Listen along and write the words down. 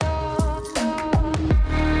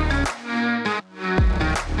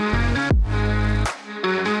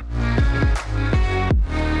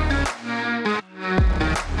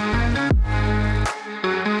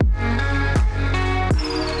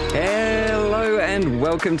and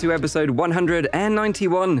welcome to episode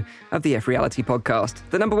 191 of the F Reality Podcast,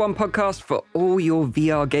 the number one podcast for all your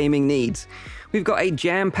VR gaming needs. We've got a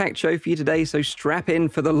jam-packed show for you today, so strap in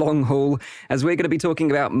for the long haul, as we're going to be talking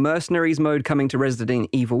about Mercenaries mode coming to Resident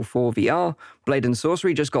Evil 4 VR, Blade and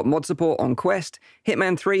Sorcery just got mod support on Quest,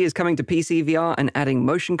 Hitman 3 is coming to PC VR and adding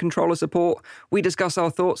motion controller support, we discuss our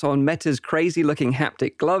thoughts on Meta's crazy-looking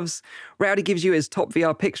haptic gloves, Rowdy gives you his top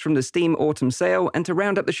VR picks from the Steam Autumn Sale, and to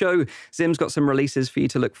round up the show, Zim's got some releases for you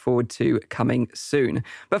to look forward to coming soon.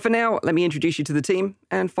 But for now, let me introduce you to the team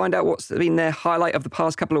and find out what's been their highlight of the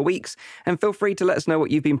past couple of weeks, and feel free to let us know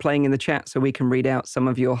what you've been playing in the chat so we can read out some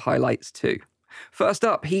of your highlights too. First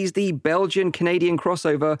up, he's the Belgian-Canadian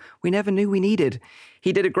crossover we never knew we needed.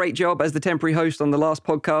 He did a great job as the temporary host on the last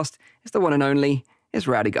podcast. It's the one and only, it's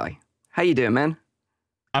Rowdy Guy. How you doing, man?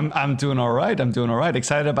 I'm doing all right.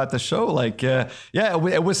 Excited about the show.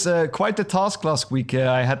 It was quite the task last week.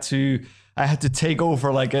 I had to take over.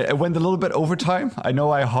 It went a little bit overtime. I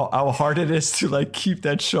know how hard it is to keep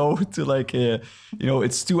that show to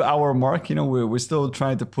it's 2 hour mark. We're still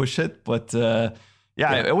trying to push it, but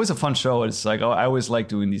it was a fun show. It's I always like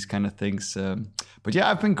doing these kind of things. But yeah,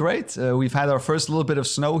 I've been great. We've had our first little bit of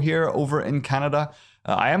snow here over in Canada.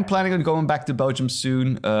 I am planning on going back to Belgium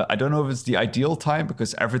soon. I don't know if it's the ideal time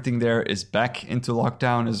because everything there is back into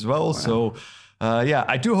lockdown as well. Wow. So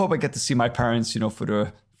I do hope I get to see my parents, for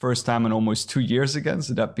the first time in almost 2 years again.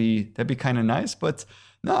 So that'd be kind of nice. But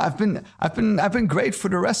no, I've been great for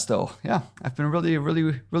the rest though. Yeah, I've been really,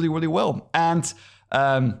 really, really, really well. And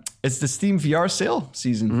it's the Steam VR sale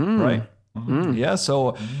season, right? Mm. Yeah,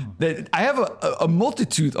 so I have a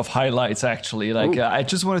multitude of highlights actually. I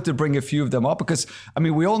just wanted to bring a few of them up because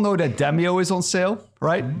we all know that Demio is on sale,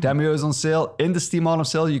 right? Demio is on sale in the Steam Autumn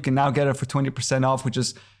Sale. You can now get it for 20% off, which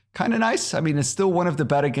is kind of nice. It's still one of the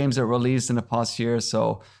better games that released in the past year,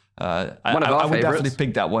 so I would definitely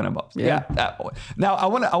pick that one up. Yeah, that one. Now I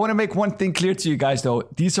want to make one thing clear to you guys though.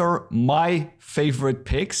 These are my favorite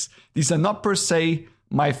picks. These are not per se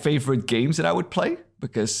my favorite games that I would play.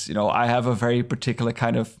 Because, I have a very particular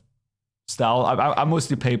kind of style. I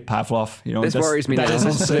mostly play Pavlov. This worries me now.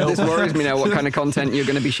 This worries me now what kind of content you're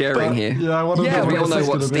going to be sharing here. Yeah, we all know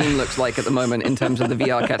what Steam looks like at the moment in terms of the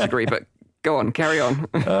VR category, but go on, carry on.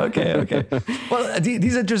 Okay. Well,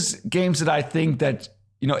 these are just games that I think that,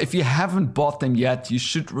 if you haven't bought them yet, you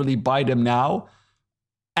should really buy them now.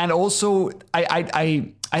 And also,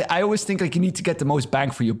 I always think you need to get the most bang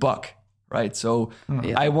for your buck. Right, so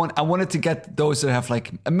I wanted to get those that have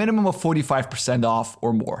a minimum of 45% off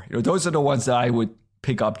or more. Those are the ones that I would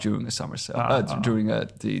pick up during the summer sale, during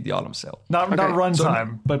the autumn sale. Not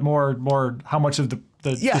runtime, but more how much of the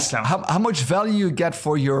discount. How much value you get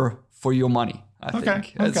for your money. I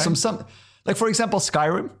think. Okay. Some for example,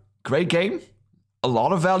 Skyrim, great game, a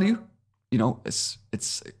lot of value.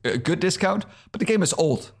 It's a good discount, but the game is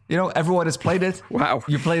old. Everyone has played it. Wow.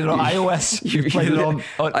 You played it on iOS. You played it on...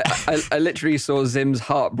 I literally saw Zim's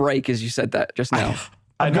heart break as you said that just now.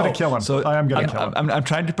 I'm going to kill him. So I am going to kill him. I'm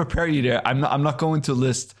trying to prepare you there. I'm not going to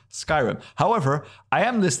list Skyrim. However, I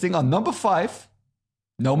am listing on number 5,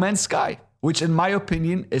 No Man's Sky, which in my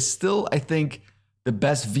opinion is still, I think, the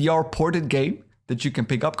best VR ported game that you can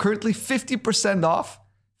pick up. Currently 50% off.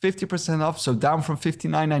 50% off, so down from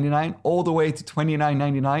 $59.99 all the way to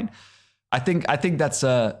 $29.99. I think that's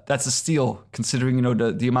a steal considering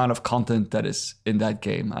the amount of content that is in that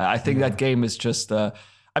game. I think that game is just.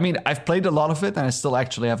 I've played a lot of it, and I still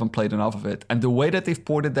actually haven't played enough of it. And the way that they've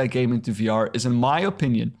ported that game into VR is, in my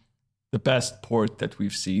opinion, the best port that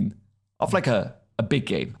we've seen of a big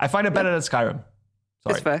game. I find it better than Skyrim.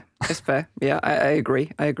 Sorry. It's fair. Yeah, I agree.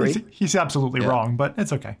 He's absolutely wrong, but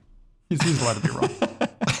it's okay. He's allowed to be wrong.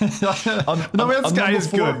 No Man's Sky is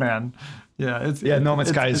good, man. Yeah, No Man's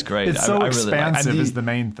Sky is great. It's so expansive is the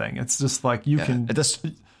main thing. It's just you can.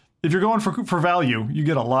 If you're going for value, you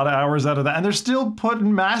get a lot of hours out of that, and they're still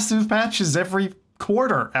putting massive patches every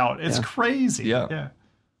quarter out. It's crazy. Yeah.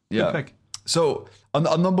 Good pick. So on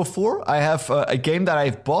number 4, I have a game that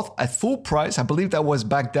I've bought at full price. I believe that was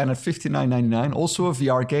back then at $59.99. Also a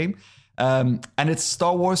VR game, and it's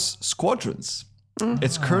Star Wars Squadrons.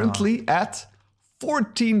 It's currently at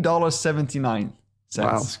 $14.79.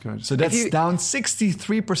 Wow, that's good. So that's down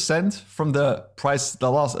 63% from the price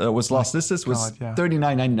that was last listed was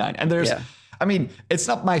 $39.99. And there's, it's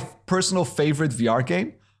not my personal favorite VR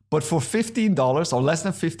game, but for $15 or less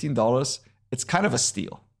than $15, it's kind of a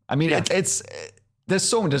steal. It's there's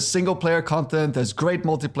so much. There's single player content. There's great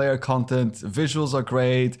multiplayer content. Visuals are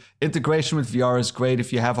great. Integration with VR is great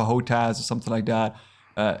if you have a HOTAS or something like that.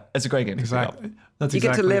 It's a great game. Exactly. You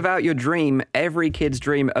get to live out your dream, every kid's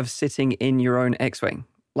dream of sitting in your own X-Wing.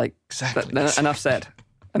 Like, enough said.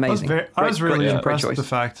 Amazing. I was really impressed with the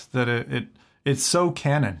fact that it's so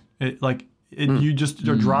canon. You just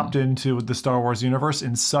are dropped into the Star Wars universe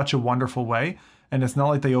in such a wonderful way, and it's not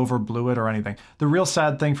like they overblew it or anything. The real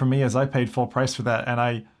sad thing for me is I paid full price for that, and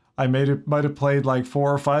I might have played like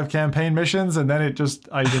 4 or 5 campaign missions, and then I just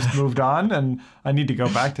moved on, and I need to go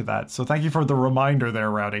back to that. So thank you for the reminder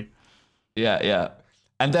there, Rowdy. Yeah.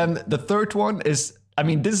 And then the third one is, I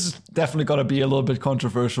mean, this is definitely going to be a little bit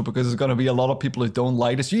controversial because there's going to be a lot of people who don't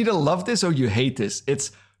like this. You either love this or you hate this.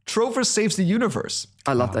 It's Trover Saves the Universe.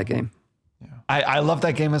 I love that game. I love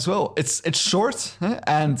that game as well. It's short,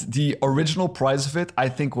 and the original price of it, I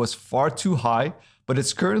think, was far too high, but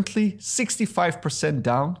it's currently 65%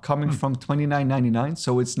 down, coming from $29.99.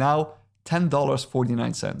 So it's now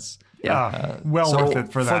 $10.49. Yeah, worth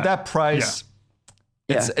it for that. For that price,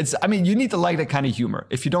 it's. I mean, you need to like that kind of humor.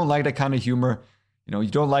 If you don't like that kind of humor, you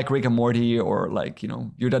don't like Rick and Morty, or like,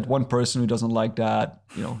 you're that one person who doesn't like that,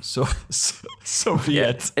 so be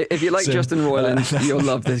it. If you like Justin Roiland, you'll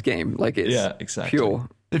love this game. Like, it's exactly. Pure.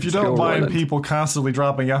 If you don't mind people constantly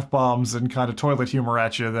dropping F-bombs and kind of toilet humor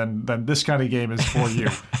at you, then this kind of game is for you.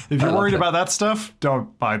 If you're worried about that stuff,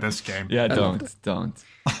 don't buy this game. Yeah, don't.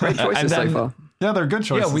 Great choices so far. Yeah, they're good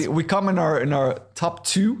choices. Yeah, we come in our top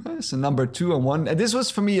 2, so number 2 and 1. And this was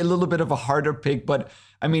for me a little bit of a harder pick, but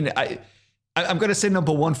I mean, I'm going to say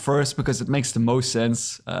number 1 first because it makes the most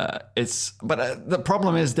sense. The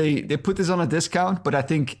problem is they put this on a discount, but I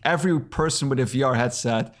think every person with a VR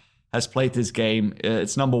headset has played this game.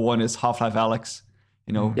 Its number 1 is Half-Life Alyx.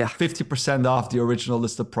 50% off the original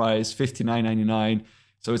listed price, $59.99.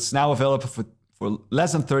 So it's now available for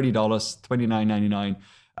less than $30, $29.99.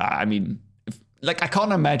 I mean, I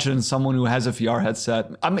can't imagine someone who has a VR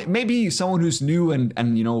headset. I mean, maybe someone who's new and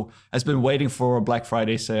has been waiting for a Black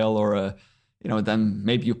Friday sale or then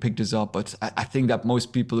maybe you pick this up. But I think that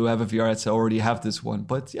most people who have a VR headset already have this one.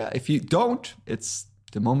 But yeah, if you don't, it's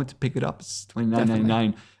the moment to pick it up. It's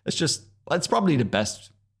 $29.99. It's probably the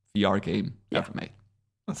best VR game ever made.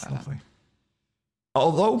 That's lovely.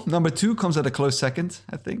 Although number 2 comes at a close second,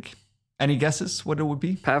 I think. Any guesses what it would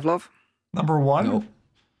be? Pavlov? Number 1? No.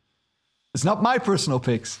 It's not my personal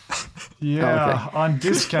picks. Yeah, okay. On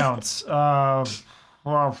discounts. Well,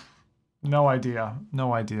 no idea.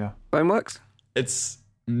 Boneworks? It's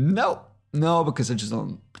no, because I just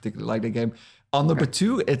don't particularly like the game. On number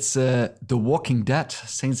 2, it's The Walking Dead,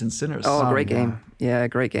 Saints and Sinners. Oh, great game. Yeah,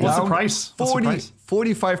 great game. What's the price?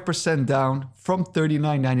 45% down from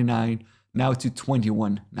 $39.99 now to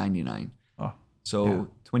 $21.99. Oh, so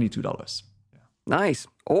 $22. Nice.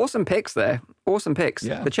 Awesome picks there. Awesome picks.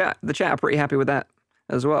 Yeah. The chat are pretty happy with that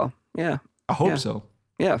as well. Yeah. I hope so.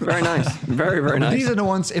 Yeah, very nice. Very, very nice. These are the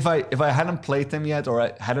ones, if I hadn't played them yet, or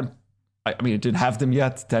I didn't have them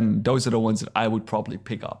yet, then those are the ones that I would probably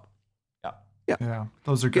pick up. Yeah,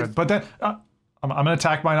 those are good. But then I'm going to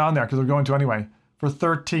tack mine on there because we're going to anyway. For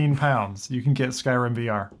 £13, you can get Skyrim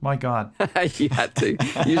VR. My God. You had to.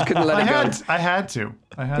 You just couldn't let it go. I had to.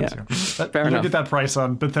 Fair enough. You get that price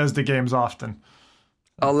on Bethesda games often.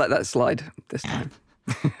 I'll let that slide this time.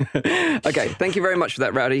 Okay, thank you very much for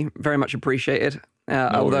that, Rowdy. Very much appreciated.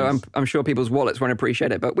 Although I'm sure people's wallets won't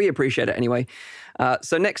appreciate it, but we appreciate it anyway.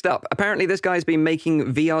 So next up, apparently this guy's been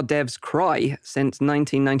making VR devs cry since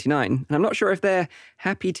 1999. And I'm not sure if they're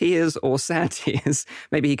happy tears or sad tears.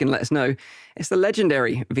 Maybe he can let us know. It's the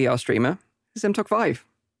legendary VR streamer, ZimTok5.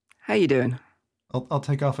 How you doing? I'll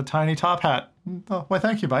take off a tiny top hat. Oh, why,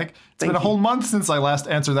 thank you, Mike. It's been a whole month since I last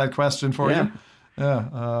answered that question for you.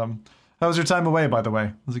 Yeah. How was your time away, by the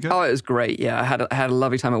way? Was it good? Oh, it was great. Yeah, I had a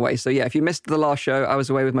lovely time away. So yeah, if you missed the last show, I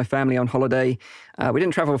was away with my family on holiday. We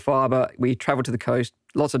didn't travel far, but we traveled to the coast.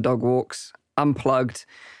 Lots of dog walks, unplugged.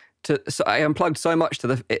 So I unplugged so much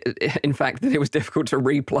in fact, that it was difficult to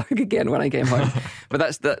replug again when I came home.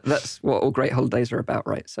 But that's what all great holidays are about,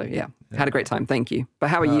 right? So yeah, had a great time. Thank you.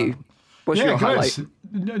 But how are you? What's your highlight?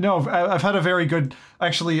 No, I've had a very good,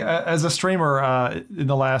 actually, as a streamer in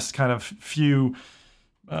the last kind of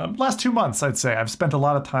last 2 months, I'd say. I've spent a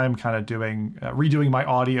lot of time kind of redoing my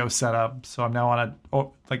audio setup. So I'm now on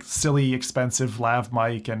a silly, expensive lav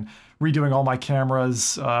mic and redoing all my cameras.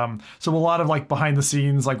 So a lot of behind the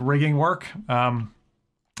scenes rigging work.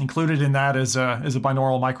 Included in that is a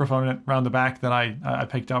binaural microphone around the back that I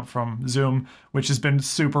picked up from Zoom, which has been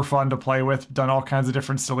super fun to play with. Done all kinds of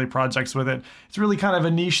different silly projects with it. It's really kind of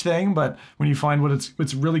a niche thing, but when you find what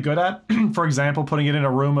it's really good at, for example, putting it in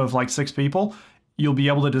a room of 6 people, you'll be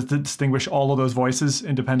able to distinguish all of those voices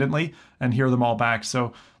independently and hear them all back.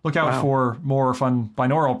 So look out for more fun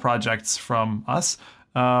binaural projects from us.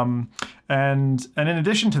 And in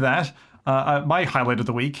addition to that, my highlight of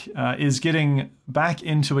the week is getting back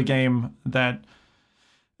into a game that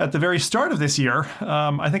at the very start of this year,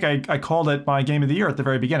 I think I called it my game of the year at the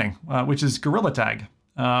very beginning, which is Gorilla Tag.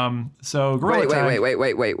 So Gorilla Tag.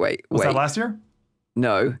 Wait. Was that last year?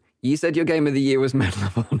 No, you said your game of the year was Medal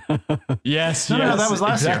of Honor. Yes, No, that was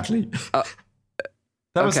last year. exactly.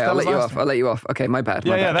 Okay, I'll let you off. I'll let you off. Okay, my bad.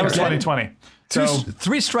 Yeah, that was 2020. So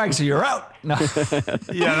Three strikes and you're out. No.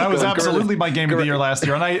 yeah, that was absolutely my game of the year last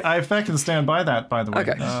year, and I in fact can stand by that. By the way,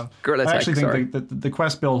 Okay. Gorilla I Tag, actually think the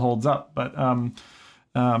Quest build holds up, but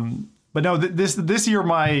no, this year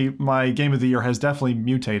my game of the year has definitely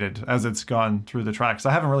mutated as it's gone through the tracks.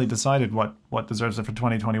 I haven't really decided what deserves it for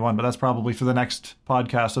 2021, but that's probably for the next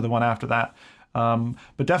podcast or the one after that.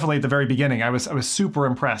 But definitely at the very beginning, I was super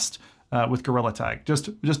impressed with Gorilla Tag,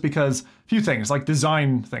 just because a few things, like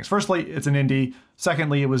design things. Firstly, it's an indie.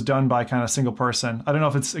 Secondly, it was done by kind of single person. I don't know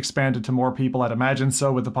if it's expanded to more people. I'd imagine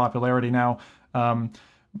so with the popularity now.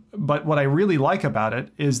 But what I really like about it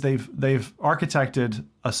is they've architected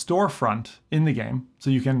a storefront in the game, so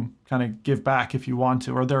you can kind of give back if you want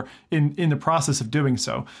to, or they're in the process of doing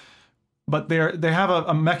so. But they have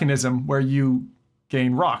a mechanism where you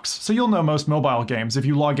gain rocks. So you'll know most mobile games, if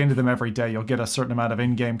you log into them every day, you'll get a certain amount of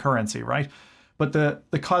in-game currency, right? But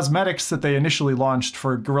the cosmetics that they initially launched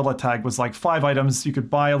for Gorilla Tag was like 5 items. You could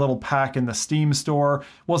buy a little pack in the Steam store,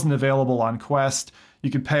 wasn't available on Quest. You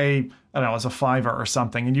could pay, I don't know, as a $5 or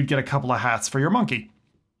something, and you'd get a couple of hats for your monkey.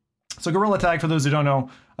 So Gorilla Tag, for those who don't know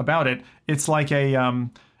about it, it's like a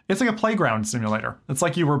playground simulator. It's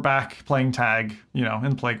like you were back playing tag, in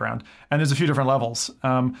the playground. And there's a few different levels.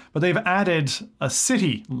 But they've added a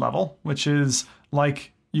city level, which is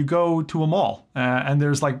like you go to a mall, and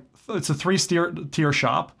there's it's a 3-tier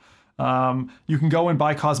shop. You can go and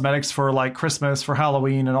buy cosmetics for like Christmas, for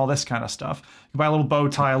Halloween, and all this kind of stuff. You buy a little bow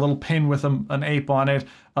tie, a little pin with an ape on it,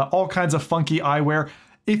 all kinds of funky eyewear.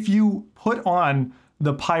 If you put on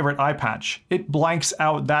the pirate eye patch, it blanks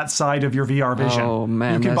out that side of your VR vision. Oh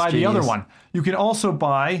man, you can buy genius. the other one. You can also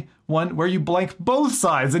buy one where you blank both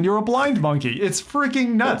sides and you're a blind monkey. It's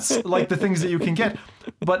freaking nuts, like the things that you can get.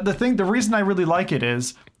 But the reason I really like it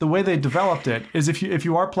is the way they developed it is if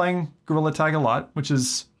you are playing Gorilla Tag a lot, which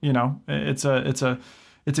is, it's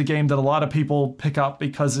a game that a lot of people pick up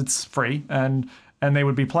because it's free and they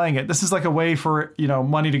would be playing it. This is like a way for,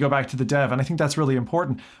 money to go back to the dev, and I think that's really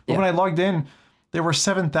important. But when I logged in, there were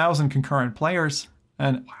 7,000 concurrent players.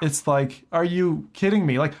 And it's like, are you kidding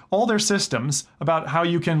me? Like all their systems about how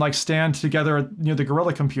you can like stand together near the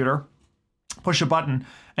Gorilla computer, push a button,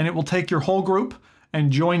 and it will take your whole group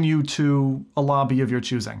and join you to a lobby of your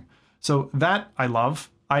choosing. So that I love.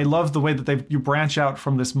 I love the way that you branch out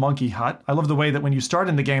from this monkey hut. I love the way that when you start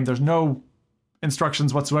in the game, there's no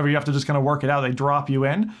instructions whatsoever. You have to just kind of work it out. They drop you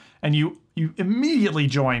in and you immediately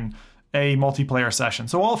join a multiplayer session.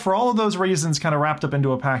 So for all of those reasons kind of wrapped up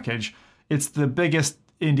into a package, it's the biggest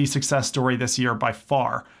indie success story this year by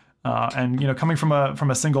far. And coming from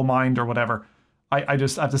a single mind or whatever, I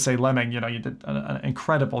just have to say, Lemming, you did an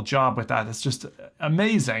incredible job with that. It's just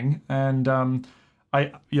amazing. And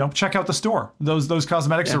check out the store. Those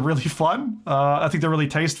cosmetics are really fun. I think they're really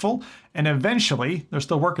tasteful. And eventually, they're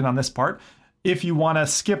still working on this part. If you want to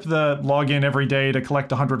skip the login every day to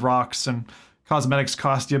collect 100 rocks, and cosmetics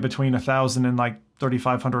cost you between 1,000 and like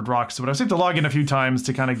 3,500 rocks. So I have to log in a few times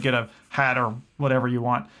to kind of get a hat or whatever you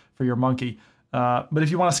want for your monkey. But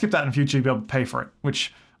if you want to skip that in the future, you'll be able to pay for it,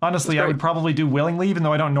 which honestly I would probably do willingly, even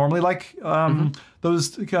though I don't normally like those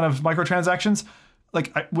kind of microtransactions.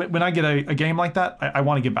 Like when I get a game like that, I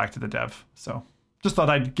want to give back to the dev. So just thought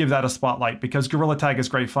I'd give that a spotlight because Gorilla Tag is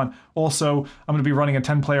great fun. Also, I'm going to be running a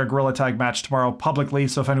 10-player Gorilla Tag match tomorrow publicly.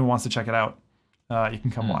 So if anyone wants to check it out, you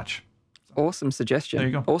can come watch. Awesome suggestion. There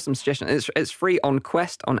you go. Awesome suggestion. It's free on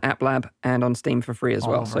Quest, on App Lab, and on Steam for free as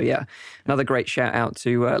well. So yeah, another great shout out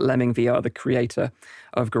to Lemming VR, the creator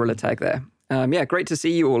of Gorilla Tag there. Great to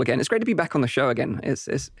see you all again. It's great to be back on the show again.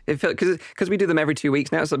 Because we do them every 2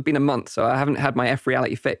 weeks now. It's been a month, so I haven't had my F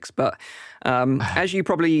Reality fix. But as you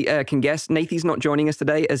probably can guess, Nathy's not joining us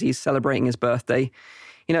today as he's celebrating his birthday.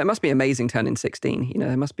 It must be amazing turning 16.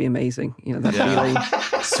 It must be amazing. That feeling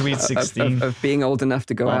Sweet 16 of being old enough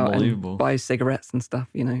to go out and buy cigarettes and stuff.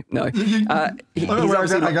 No, I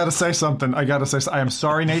got to say something. I am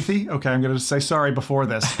sorry, Nathy. Okay, I'm going to say sorry before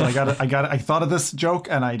this. But I thought of this joke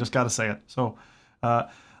and I just got to say it. So,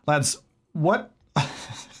 lads, what are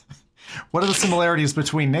the similarities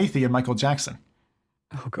between Nathy and Michael Jackson?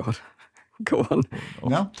 Oh God, go on.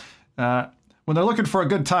 No, when they're looking for a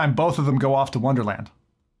good time, both of them go off to Wonderland.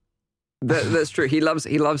 That's true. He loves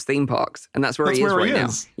theme parks, and that's where he is right now.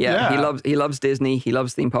 Yeah, he loves Disney. He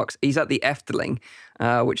loves theme parks. He's at the Efteling,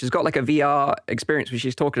 which has got like a VR experience, which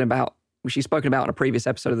he's spoken about in a previous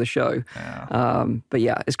episode of the show. Yeah. But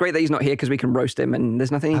yeah, it's great that he's not here because we can roast him, and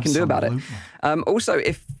there's nothing he can do about it. Also,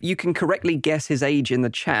 if you can correctly guess his age in the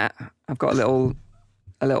chat, I've got a little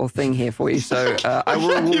thing here for you. So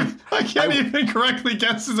I can't even correctly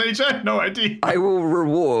guess his age. I have no idea. I will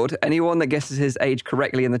reward anyone that guesses his age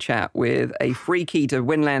correctly in the chat with a free key to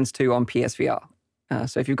Windlands 2 on PSVR.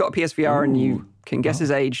 So if you've got a PSVR and you can guess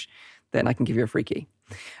his age, then I can give you a free key.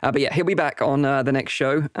 But yeah, he'll be back on the next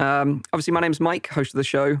show. Obviously, my name's Mike, host of the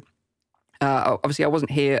show. Obviously, I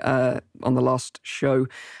wasn't here on the last show,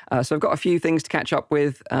 so I've got a few things to catch up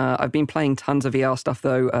with. I've been playing tons of VR stuff,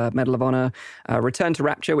 though. Medal of Honor, Return to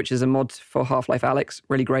Rapture, which is a mod for Half-Life Alyx.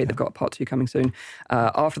 Really great. They've got part 2 coming soon.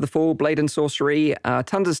 After the Fall, Blade and Sorcery,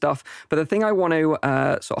 tons of stuff. But the thing I want to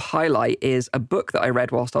sort of highlight is a book that I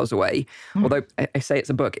read whilst I was away. Although I say it's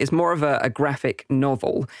a book, it's more of a graphic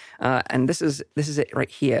novel. And this is it right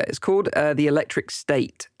here. It's called The Electric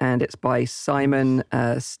State, and it's by Simon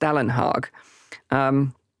Stallenhag.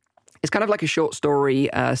 It's kind of like a short story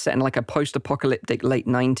set in like a post-apocalyptic late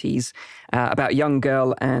 90s about a young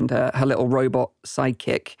girl and her little robot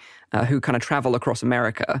sidekick who kind of travel across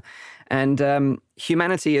America. And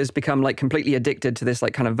humanity has become like completely addicted to this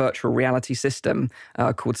like kind of virtual reality system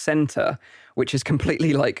called Center, which has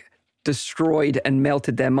completely like destroyed and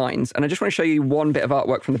melted their minds. And I just want to show you one bit of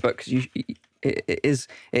artwork from the book because it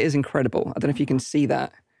is incredible. I don't know if you can see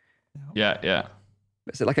that. Yeah.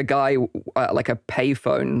 Is it like a guy, like a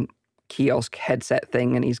payphone kiosk headset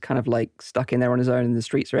thing, and he's kind of like stuck in there on his own and the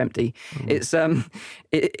streets are empty. It's the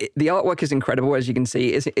artwork is incredible, as you can see.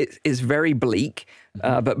 It's very bleak,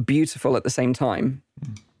 but beautiful at the same time.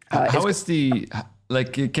 How is the,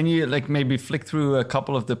 like, can you like maybe flick through a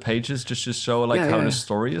couple of the pages just to show like how the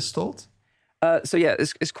story is told? So yeah,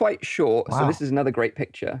 it's quite short. Wow. So this is another great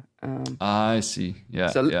picture. I see. Yeah.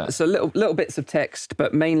 So little bits of text,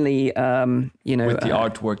 but mainly, with the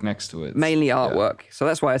artwork next to it. Mainly artwork. Yeah. So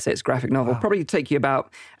that's why I say it's graphic novel. Wow. Probably take you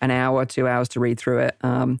about an hour, 2 hours to read through it.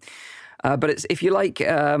 But it's if you like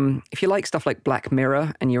stuff like Black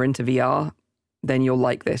Mirror and you're into VR, then you'll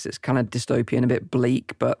like this. It's kind of dystopian, a bit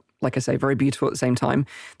bleak, but like I say, very beautiful at the same time.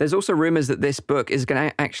 There's also rumors that this book is going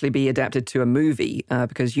to actually be adapted to a movie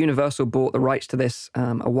because Universal bought the rights to this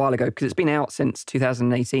a while ago because it's been out since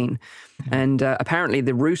 2018. And apparently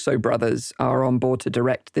the Russo brothers are on board to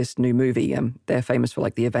direct this new movie. They're famous for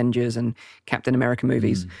like the Avengers and Captain America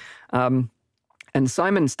movies. And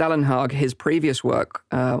Simon Stallenhag, his previous work,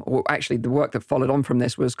 or actually the work that followed on from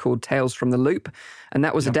this was called Tales from the Loop, and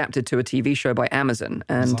that was adapted to a TV show by Amazon.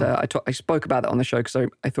 And I spoke about that on the show because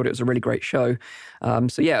I thought it was a really great show.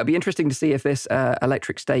 So yeah, it'd be interesting to see if this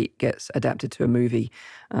Electric State gets adapted to a movie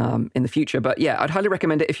in the future. But yeah, I'd highly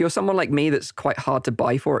recommend it. If you're someone like me that's quite hard to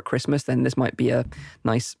buy for at Christmas, then this might be a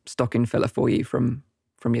nice stocking filler for you from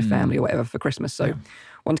your family or whatever for Christmas. So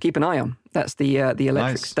one to keep an eye on. That's the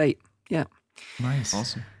Electric State. Yeah. Nice.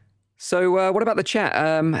 Awesome. So what about the chat?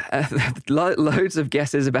 Loads of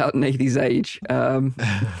guesses about Nathy's age. 42.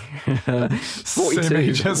 Same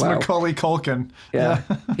age as Macaulay Culkin. Yeah.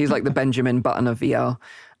 He's like the Benjamin Button of VR.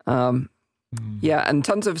 Yeah, and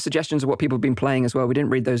tons of suggestions of what people have been playing as well. We didn't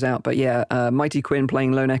read those out, but yeah, Mighty Quinn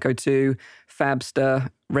playing Lone Echo 2,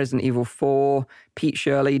 Fabster, Resident Evil 4, Pete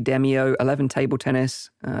Shirley, Demio, 11 Table Tennis,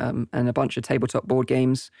 and a bunch of tabletop board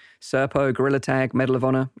games, Serpo, Gorilla Tag, Medal of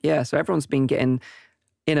Honor. Yeah, so everyone's been getting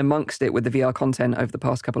in amongst it with the VR content over the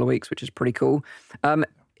past couple of weeks, which is pretty cool.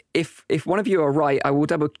 If one of you are right, I will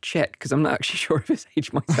double check because I'm not actually sure of his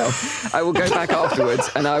age myself. I will go back afterwards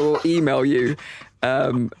and I will email you,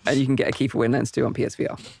 and you can get a key for Windlands 2 on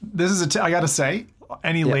PSVR. This is I gotta say,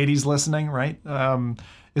 any ladies listening, right?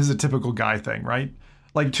 This is a typical guy thing, right?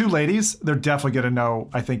 Like two ladies, they're definitely gonna know,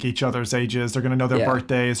 I think, each other's ages. They're gonna know their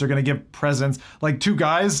birthdays. They're gonna give presents. Like two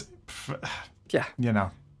guys,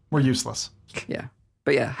 we're useless. Yeah.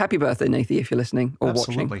 But yeah, happy birthday, Nathy, if you're listening or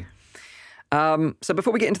watching. So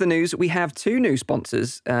before we get into the news, we have two new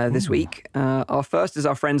sponsors this week. Our first is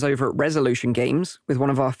our friends over at Resolution Games with one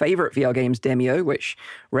of our favorite VR games, Demio, which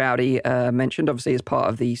Rowdy mentioned, obviously, as part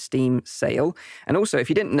of the Steam sale. And also, if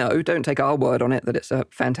you didn't know, don't take our word on it that it's a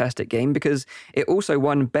fantastic game because it also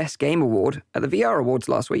won Best Game Award at the VR Awards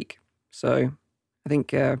last week. So I think,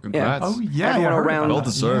 Congrats. everyone around. Well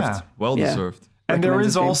deserved. Yeah. Well deserved. And there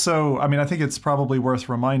is also, I mean, I think it's probably worth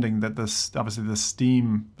reminding that the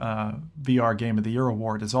Steam VR Game of the Year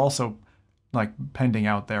award is also like pending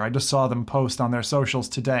out there. I just saw them post on their socials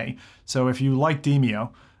today. So if you like Demio,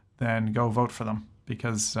 then go vote for them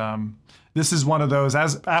because this is one of those,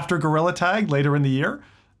 as after Gorilla Tag later in the year,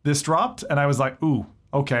 this dropped, and I was like, ooh,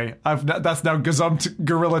 okay, that's now gazumped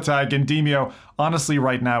Gorilla Tag, and Demeo, honestly,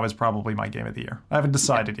 right now is probably my game of the year. I haven't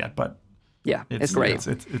decided yet, but yeah, it's great.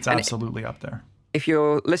 It's absolutely up there. If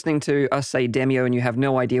you're listening to us say Demeo and you have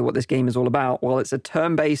no idea what this game is all about, well, it's a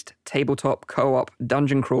turn-based tabletop co-op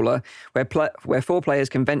dungeon crawler where 4 players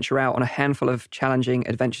can venture out on a handful of challenging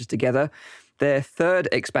adventures together. Their third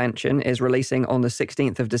expansion is releasing on the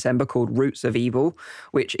 16th of December called Roots of Evil,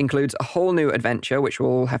 which includes a whole new adventure, which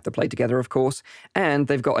we'll all have to play together, of course. And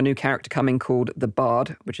they've got a new character coming called the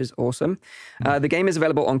Bard, which is awesome. The game is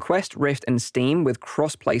available on Quest, Rift, and Steam with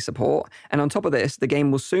cross-play support. And on top of this, the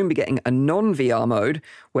game will soon be getting a non-VR mode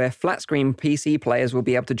where flat-screen PC players will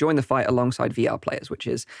be able to join the fight alongside VR players, which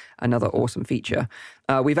is another awesome feature.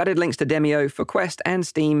 We've added links to Demeo for Quest and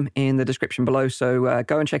Steam in the description below, so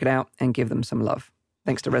go and check it out and give them some love.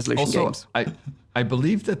 Thanks to Resolution Games. I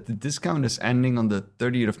believe that the discount is ending on the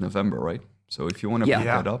 30th of November, right? So if you want to pick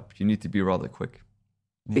that up, you need to be rather quick.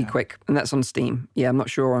 Be quick, and that's on Steam. Yeah, I'm not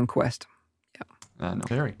sure on Quest. No.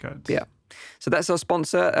 Very good. Yeah. So that's our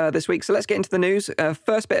sponsor this week. So let's get into the news.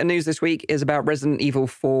 First bit of news this week is about Resident Evil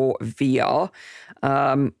 4 VR.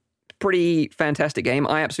 Pretty fantastic game.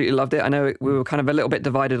 I absolutely loved it. I know we were kind of a little bit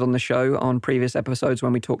divided on the show on previous episodes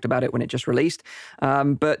when we talked about it when it just released.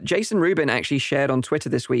 But Jason Rubin actually shared on Twitter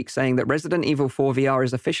this week saying that Resident Evil 4 VR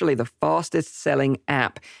is officially the fastest selling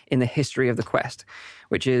app in the history of the Quest,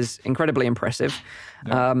 which is incredibly impressive.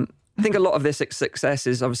 Yeah. I think a lot of this success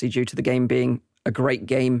is obviously due to the game being a great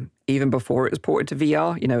game even before it was ported to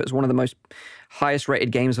VR. You know, it was one of the most highest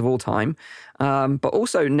rated games of all time. But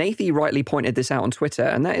also, Nathy rightly pointed this out on Twitter,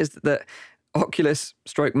 and that is that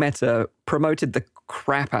Oculus/Meta promoted the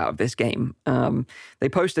crap out of this game. They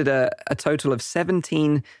posted a total of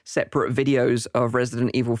 17 separate videos of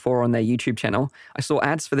Resident Evil 4 on their YouTube channel. I saw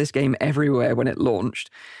ads for this game everywhere when it launched.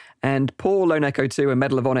 And poor Lone Echo 2 and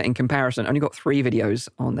Medal of Honor, in comparison, only got 3 videos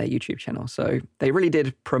on their YouTube channel. So they really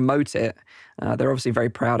did promote it. They're obviously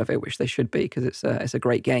very proud of it, which they should be, because it's a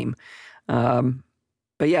great game.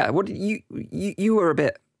 But yeah, what you were a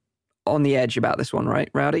bit on the edge about this one,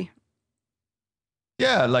 right, Rowdy?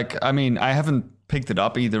 Yeah, I haven't picked it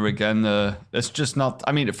up either. Again, it's just not.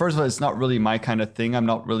 I mean, first of all, it's not really my kind of thing. I'm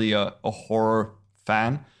not really a horror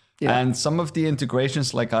fan. Yeah. And some of the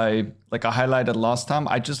integrations, like I highlighted last time,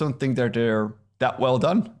 I just don't think they're that well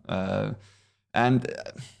done. I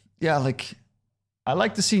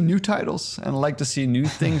like to see new titles and I like to see new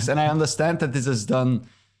things. And I understand that this is done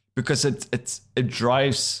because it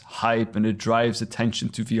drives hype and it drives attention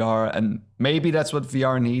to VR. And maybe that's what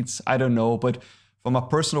VR needs. I don't know. But from a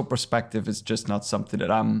personal perspective, it's just not something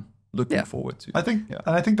that I'm looking forward to. I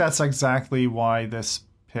think that's exactly why this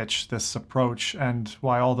pitch, this approach, and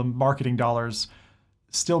why all the marketing dollars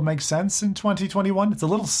still make sense in 2021. It's a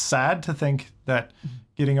little sad to think that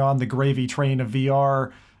getting on the gravy train of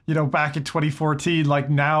VR, back in 2014, like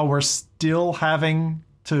now we're still having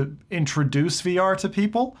to introduce VR to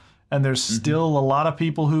people, and there's still a lot of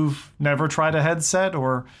people who've never tried a headset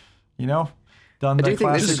or, done I do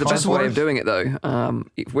think this is the best way of doing it, though,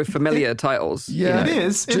 with familiar titles. Yeah, it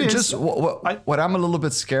is. Just what I'm a little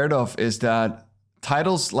bit scared of is that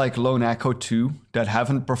titles like Lone Echo 2 that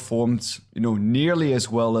haven't performed, nearly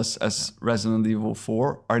as well as Resident Evil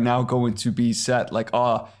 4 are now going to be set like,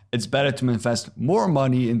 it's better to invest more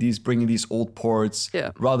money in bringing these old ports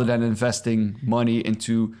rather than investing money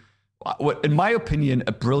into what, in my opinion,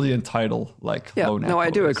 a brilliant title like Lone Echo. No, I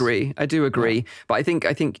do agree. Yeah. But I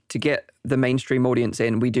think to get the mainstream audience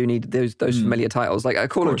in, we do need those familiar titles. Like a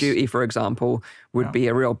Call of Duty, for example, would be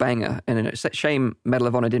a real banger. And it's a shame Medal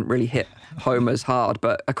of Honor didn't really hit home as hard,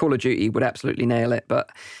 but a Call of Duty would absolutely nail it. But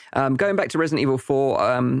going back to Resident Evil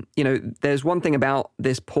 4, there's one thing about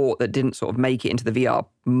this port that didn't sort of make it into the VR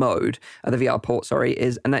mode, the VR port,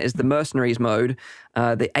 and that is the Mercenaries mode,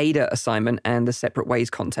 the Ada assignment, and the Separate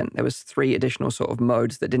Ways content. There was 3 additional sort of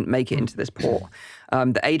modes that didn't make it into this port.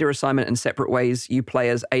 The Ada assignment and Separate Ways, you play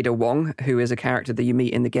as Ada Wong, who is a character that you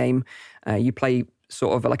meet in the game. You play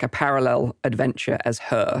sort of like a parallel adventure as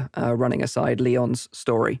her, running aside Leon's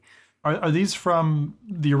story. Are these from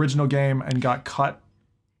the original game and got cut?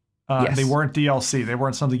 Yes. They weren't DLC. They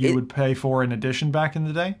weren't something you would pay for in addition back in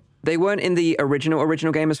the day? They weren't in the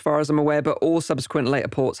original game as far as I'm aware, but all subsequent later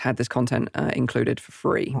ports had this content included for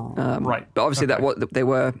free. Right. But obviously they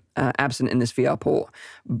were absent in this VR port.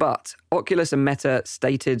 But Oculus and Meta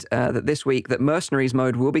stated that this week that Mercenaries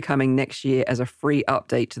mode will be coming next year as a free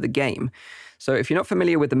update to the game. So if you're not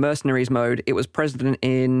familiar with the Mercenaries mode, it was present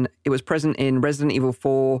in Resident Evil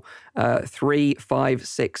 4, 3, 5,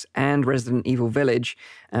 6, and Resident Evil Village.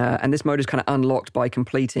 And this mode is kind of unlocked by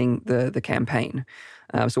completing the campaign.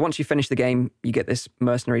 So once you finish the game, you get this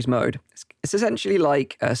Mercenaries mode. It's essentially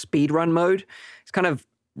like a speedrun mode. It's kind of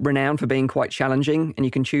renowned for being quite challenging, and you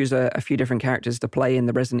can choose a few different characters to play in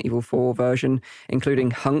the Resident Evil 4 version, including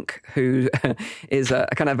Hunk, who is a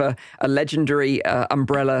kind of a legendary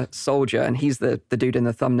umbrella soldier, and he's the dude in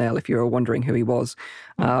the thumbnail if you're wondering who he was.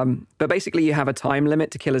 But basically you have a time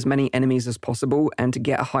limit to kill as many enemies as possible and to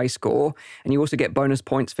get a high score, and you also get bonus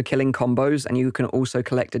points for killing combos, and you can also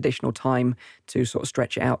collect additional time to sort of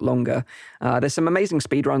stretch it out longer. There's some amazing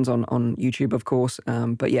speedruns on YouTube, of course,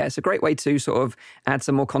 but yeah, it's a great way to sort of add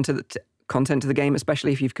some more content to the game,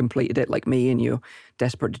 especially if you've completed it like me and you're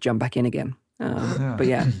desperate to jump back in again. But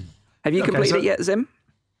yeah, have you completed it yet, Zim?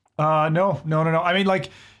 No. I mean,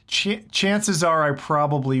 like, chances are I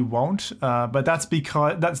probably won't, but that's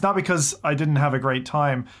not because I didn't have a great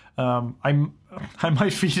time. I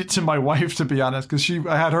might feed it to my wife, to be honest, because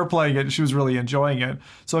I had her playing it and she was really enjoying it.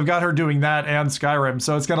 So I've got her doing that and Skyrim.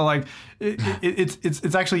 So it's kind of like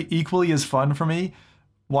it's actually equally as fun for me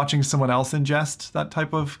watching someone else ingest that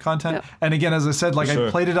type of content. Yeah. And again, as I said, like, I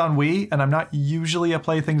played it on Wii, and I'm not usually a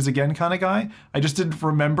play things again kind of guy. I just didn't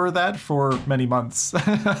remember that for many months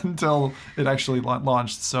until it actually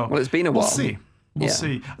launched. So well, it's been a while. We'll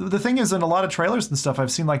see. The thing is, in a lot of trailers and stuff,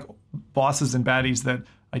 I've seen like bosses and baddies that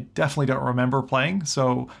I definitely don't remember playing.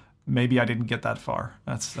 So maybe I didn't get that far.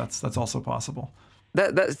 That's also possible.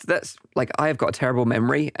 That's like, I have got a terrible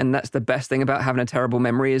memory, and that's the best thing about having a terrible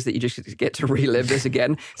memory, is that you just get to relive this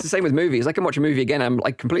again. It's the same with movies. I can watch a movie again, I'm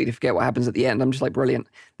like completely forget what happens at the end. I'm just like, brilliant.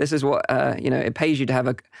 This is what it pays you to have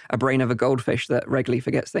a brain of a goldfish that regularly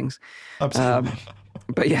forgets things. Absolutely.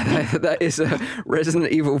 But yeah, that is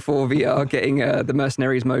Resident Evil 4 VR getting the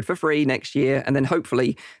Mercenaries mode for free next year, and then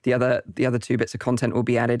hopefully the other 2 bits of content will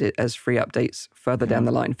be added as free updates further down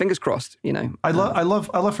the line. Fingers crossed. I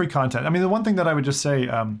love free content. I mean, the one thing that I would just say,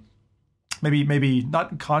 maybe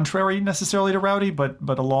not contrary necessarily to Rowdy,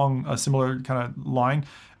 but along a similar kind of line,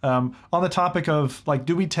 on the topic of, like,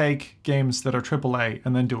 do we take games that are AAA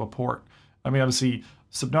and then do a port? I mean, obviously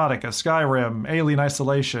Subnautica, Skyrim, Alien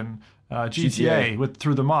Isolation, GTA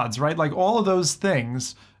through the mods, right? Like, all of those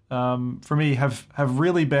things for me have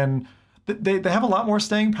really been, they have a lot more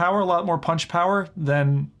staying power, a lot more punch power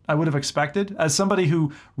than I would have expected. As somebody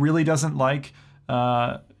who really doesn't like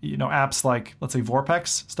apps like, let's say,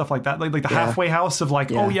 Vorpex, stuff like that, like the halfway house of like,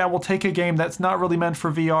 we'll take a game that's not really meant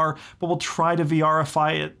for VR, but we'll try to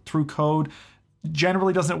VRify it through code.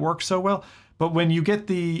 Generally doesn't work so well. But when you get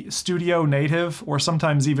the studio native, or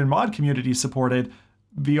sometimes even mod community supported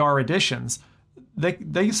VR editions,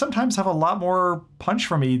 they sometimes have a lot more punch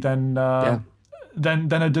for me than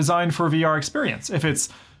a design for VR experience. If it's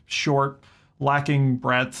short, lacking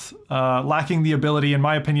breadth, lacking the ability, in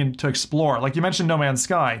my opinion, to explore. Like you mentioned No Man's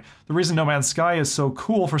Sky. The reason No Man's Sky is so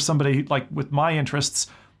cool for somebody like with my interests,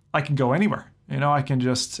 I can go anywhere. I can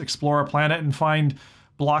just explore a planet and find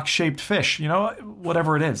block-shaped fish,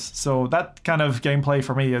 whatever it is. So that kind of gameplay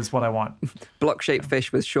for me is what I want. Block-shaped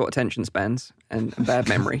fish with short attention spans and bad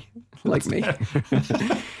memory, like me.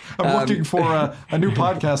 I'm looking for a new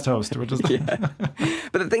podcast host. Which is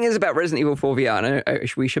But the thing is about Resident Evil 4 VR, and I know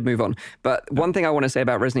we should move on, but one thing I want to say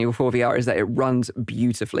about Resident Evil 4 VR is that it runs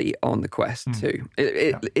beautifully on the Quest 2.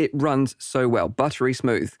 It runs so well, buttery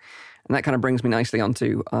smooth. And that kind of brings me nicely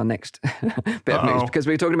onto our next bit of news, because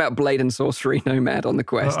we were talking about Blade and Sorcery Nomad on the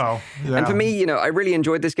Quest. Yeah. And for me, I really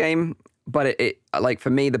enjoyed this game, but it like, for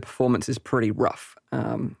me, the performance is pretty rough.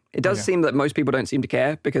 It does seem that most people don't seem to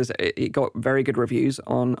care, because it got very good reviews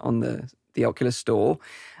on the Oculus Store.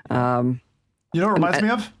 What it reminds me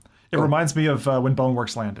of? It reminds me of when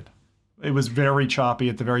Boneworks landed. It was very choppy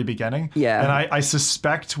at the very beginning. Yeah. And I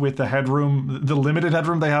suspect with the headroom, the limited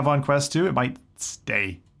headroom they have on Quest 2, it might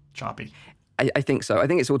stay choppy. I think so. I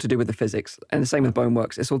think it's all to do with the physics, and the same with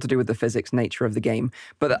Boneworks. It's all to do with the physics nature of the game.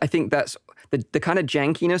 But I think that's the kind of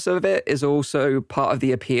jankiness of it is also part of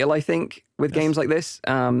the appeal, I think, with games like this.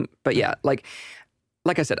 But yeah, like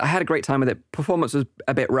I said, I had a great time with it. Performance was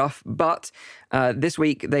a bit rough, but this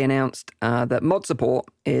week they announced that mod support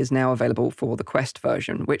is now available for the Quest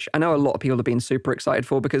version, which I know a lot of people have been super excited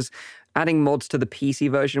for, because adding mods to the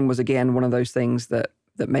PC version was, again, one of those things that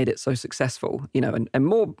made it so successful, and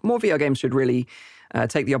more VR games should really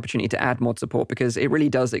take the opportunity to add mod support, because it really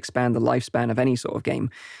does expand the lifespan of any sort of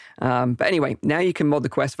game. But anyway, now you can mod the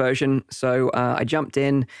Quest version. So I jumped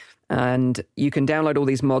in, and you can download all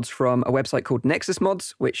these mods from a website called Nexus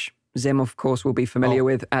Mods, which Zim, of course, will be familiar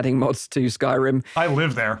with adding mods to Skyrim. I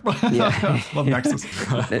live there. Yeah. Love Nexus.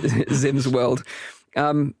 Zim's world.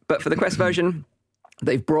 But for the Quest version,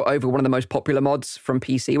 they've brought over one of the most popular mods from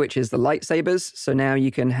PC, which is the lightsabers. So now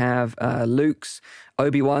you can have Luke's,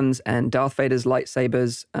 Obi-Wan's, and Darth Vader's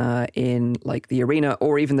lightsabers in like the arena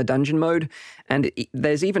or even the dungeon mode. And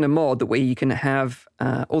there's even a mod where you can have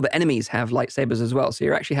all the enemies have lightsabers as well. So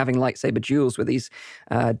you're actually having lightsaber duels with these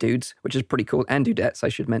dudes, which is pretty cool. And dudettes, I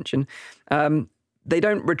should mention. They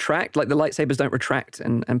don't retract, like the lightsabers don't retract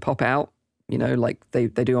and pop out, you know, like they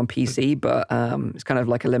do on PC, but it's kind of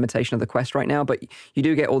like a limitation of the Quest right now. But you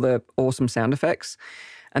do get all the awesome sound effects.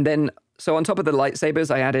 And then, so on top of the lightsabers,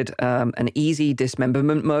 I added an easy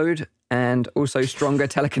dismemberment mode and also stronger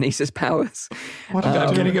telekinesis powers.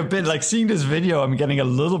 I'm getting a bit, like, seeing this video, I'm getting a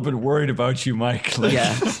little bit worried about you, Mike. Like,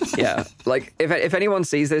 yeah. Like, if anyone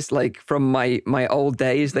sees this, like, from my old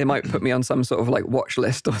days, they might put me on some sort of, like, watch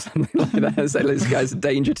list or something like that and say, this guy's a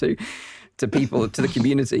danger to people, to the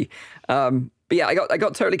community. But yeah, I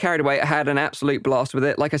got totally carried away. I had an absolute blast with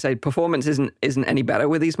it. Like I said, performance isn't any better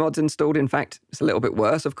with these mods installed. In fact, it's a little bit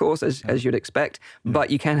worse, of course, as you'd expect. But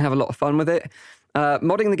you can have a lot of fun with it.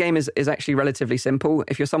 Modding the game is actually relatively simple.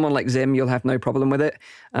 If you're someone like Zim, you'll have no problem with it.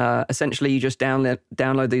 Essentially, you just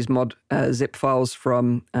download these mod zip files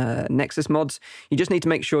from Nexus Mods. You just need to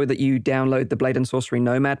make sure that you download the Blade and Sorcery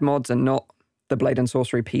Nomad mods and not the Blade and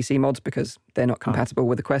Sorcery PC mods because they're not compatible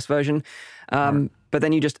with the Quest version. But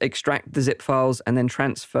then you just extract the zip files and then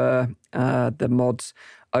transfer the mods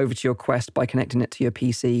over to your Quest by connecting it to your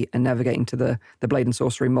PC and navigating to the Blade and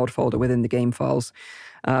Sorcery mod folder within the game files.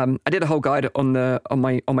 I did a whole guide on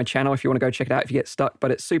my channel if you want to go check it out if you get stuck, but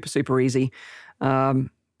it's super, super easy.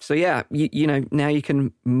 So yeah, you know, now you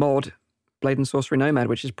can mod Blade and Sorcery Nomad,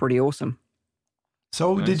 which is pretty awesome.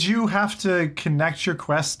 So did you have to connect your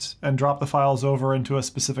Quest and drop the files over into a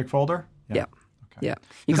specific folder? Yeah. Okay. Yeah.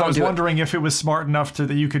 Because I was wondering if it was smart enough that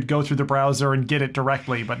you could go through the browser and get it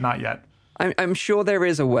directly, but not yet. I'm sure there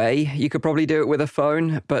is a way. You could probably do it with a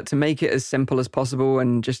phone, but to make it as simple as possible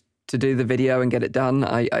and just to do the video and get it done,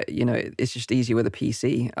 I you know, it's just easier with a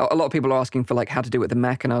PC. A lot of people are asking for like how to do it with the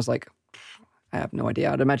Mac, and I was like, I have no idea.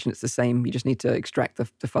 I'd imagine it's the same. You just need to extract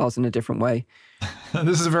the files in a different way.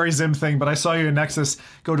 This is a very Zim thing, but I saw you in Nexus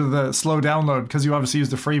go to the slow download because you obviously use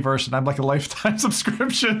the free version. I'm like a lifetime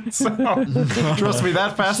subscription. So trust me,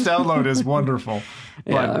 that fast download is wonderful.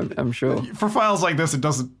 Yeah, I'm sure. For files like this, it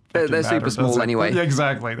doesn't They're matter, super small anyway. Yeah,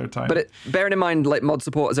 exactly. They're tiny. But bearing in mind, like mod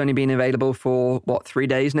support has only been available for, 3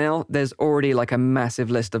 days now? There's already like a massive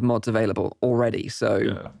list of mods available already.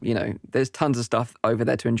 So, you know, there's tons of stuff over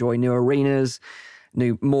there to enjoy. New arenas,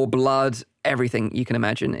 more blood, everything you can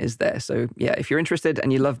imagine is there. So, yeah, if you're interested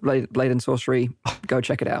and you love Blade and Sorcery, go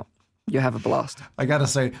check it out. You have a blast. I gotta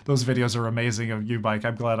say, those videos are amazing of you, Mike.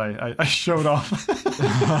 I'm glad I showed off.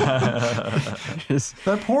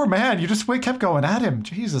 That poor man, you just kept going at him.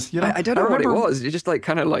 Jesus, you know. I don't know what it was. It's just like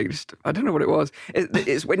kind of like I don't know what it was.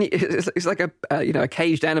 It's when it's like a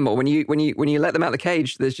caged animal. When you let them out of the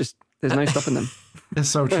cage, there's no stopping them. It's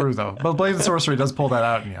so true though. But Blade and Sorcery does pull that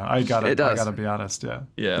out in you. I gotta be honest.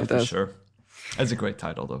 Yeah, for sure. That's a great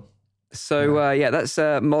title though. So that's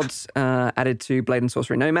mods added to Blade and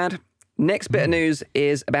Sorcery Nomad. Next bit of news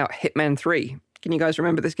is about Hitman 3. Can you guys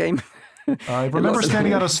remember this game? I remember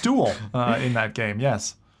standing on a stool in that game,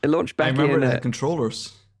 yes. It launched back I remember it had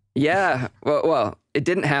controllers. Yeah, well, it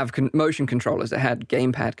didn't have motion controllers. It had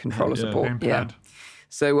gamepad controller support. Gamepad. Yeah.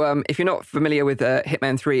 So if you're not familiar with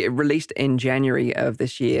Hitman 3, it released in January of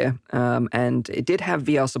this year, and it did have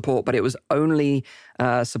VR support, but it was only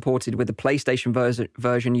supported with the PlayStation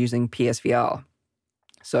version using PSVR.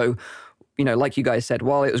 So, you know, like you guys said,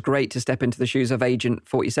 while it was great to step into the shoes of Agent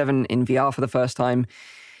 47 in VR for the first time,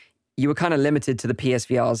 you were kind of limited to the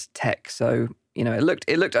PSVR's tech. So, you know, it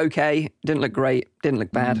looked okay, didn't look great, didn't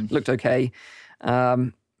look bad, looked okay.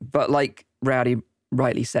 But like Rowdy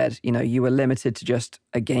rightly said, you know, you were limited to just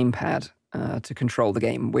a gamepad to control the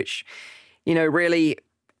game, which, you know, really,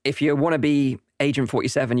 if you want to be Agent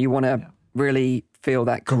 47, you want to really feel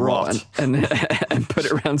that garrote and put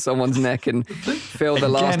it around someone's neck and feel the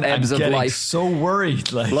last ebbs of life. So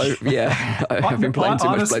worried, like I've been playing too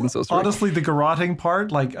much Blade and Sorcery. Honestly, the garroting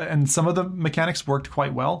part, like, and some of the mechanics worked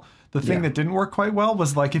quite well. The thing that didn't work quite well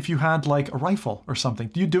was like if you had like a rifle or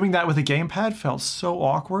something. You doing that with a gamepad felt so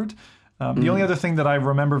awkward. The only other thing that I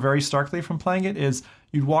remember very starkly from playing it is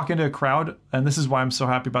you'd walk into a crowd, and this is why I'm so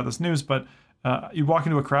happy about this news, but you'd walk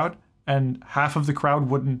into a crowd and half of the crowd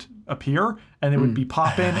wouldn't appear, and it would be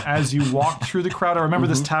pop in as you walked through the crowd. I remember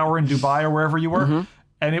this tower in Dubai or wherever you were,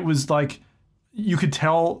 and it was like you could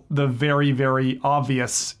tell the very, very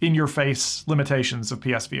obvious in-your-face limitations of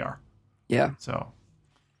PSVR. Yeah. So,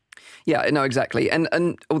 yeah, no, exactly. And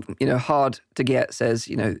Hard to Get says,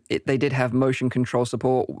 they did have motion control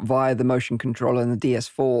support via the motion controller and the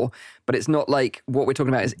DS4, but it's not like what we're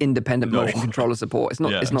talking about is independent motion controller support. It's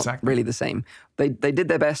not. It's not really the same. They did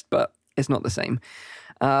their best, but it's not the same.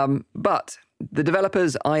 But the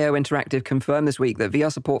developers IO Interactive confirmed this week that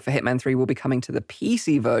VR support for Hitman 3 will be coming to the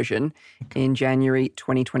PC version in January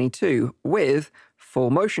 2022 with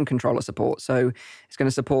full motion controller support. So it's going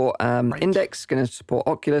to support Index, going to support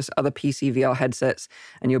Oculus, other PC VR headsets,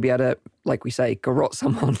 and you'll be able to, like we say, garrote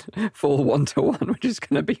someone full one-to-one, which is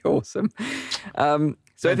going to be awesome.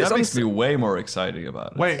 So that makes me way more excited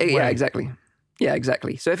about it. Yeah, exactly. Yeah,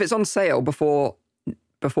 exactly. So if it's on sale before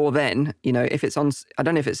then, if it's on, I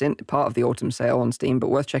don't know if it's in part of the autumn sale on Steam, but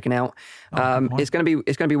worth checking out. It's going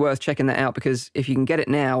to be worth checking that out, because if you can get it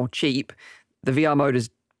now cheap, the VR mode is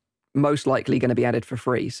most likely going to be added for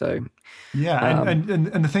free. So yeah, and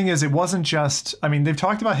the thing is, it wasn't just. I mean, they've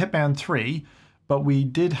talked about Hitman 3, but we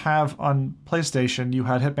did have on PlayStation. You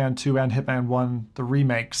had Hitman 2 and Hitman 1, the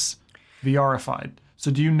remakes, VRified.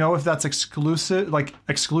 So do you know if that's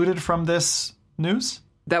excluded from this news?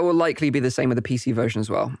 That will likely be the same with the PC version as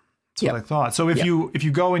well. That's what I thought. So if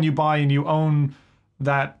you go and you buy and you own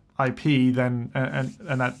that IP, then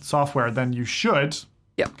and that software, then you should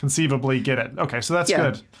conceivably get it. Okay, so that's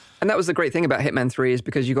good. And that was the great thing about Hitman 3, is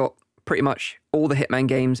because you got pretty much all the Hitman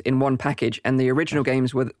games in one package, and the original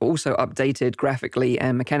games were also updated graphically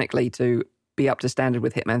and mechanically to be up to standard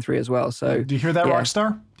with Hitman 3 as well. So do you hear that,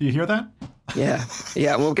 Rockstar? Do you hear that? Yeah.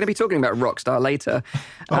 Well, we're going to be talking about Rockstar later.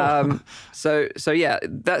 So yeah,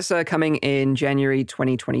 that's coming in January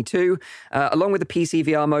 2022. Along with the PC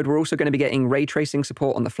VR mode, we're also going to be getting ray tracing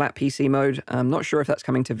support on the flat PC mode. I'm not sure if that's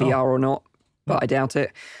coming to VR or not, but I doubt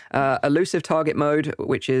it. Elusive target mode,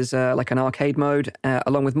 which is like an arcade mode,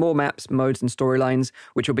 along with more maps, modes, and storylines,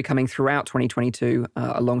 which will be coming throughout 2022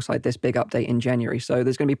 alongside this big update in January. So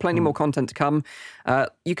there's going to be plenty more content to come.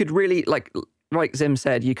 You could really, like Zim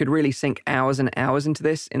said, you could really sink hours and hours into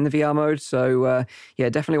this in the VR mode. So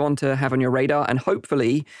definitely one to have on your radar. And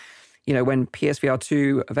hopefully, when PSVR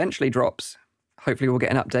 2 eventually drops, hopefully we'll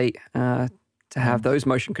get an update to have those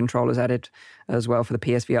motion controllers added as well for the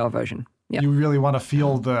PSVR version. Yeah. You really want to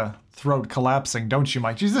feel the throat collapsing, don't you,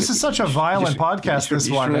 Mike? Jeez, this is such a violent podcast, this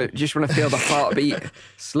one. You just want to feel the heartbeat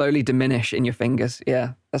slowly diminish in your fingers.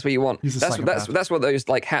 Yeah, that's what you want. That's what those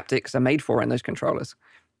haptics are made for in those controllers.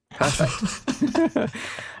 Perfect.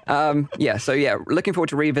 Looking forward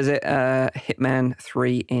to revisit Hitman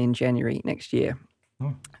 3 in January next year.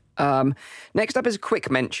 Next up is a quick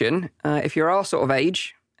mention. If you're our sort of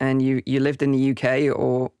age and you lived in the UK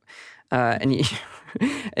or and you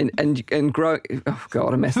and grow. Oh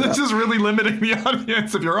God, I messed it up. This is really limiting the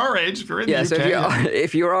audience. If you're our age, if you're in the UK. So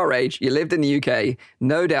if you're our age, you lived in the UK,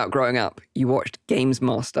 no doubt growing up, you watched Games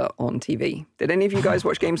Master on TV. Did any of you guys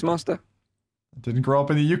watch Games Master? Didn't grow up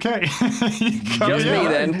in the UK.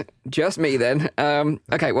 Just me then.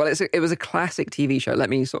 Okay, well, it was a classic TV show. Let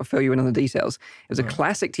me sort of fill you in on the details. It was a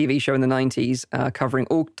classic TV show in the 90s covering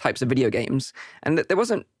all types of video games. And there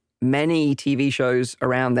wasn't many TV shows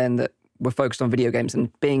around then that were focused on video games,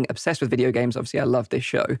 and being obsessed with video games, obviously I loved this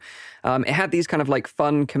show. It had these kind of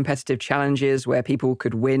fun competitive challenges where people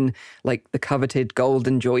could win the coveted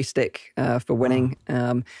golden joystick for winning.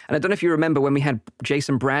 And I don't know if you remember when we had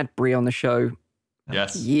Jason Bradbury on the show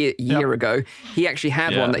year ago. He actually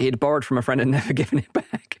had one that he had borrowed from a friend and never given it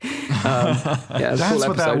back. That's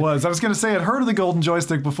what that was. I was going to say I'd heard of the golden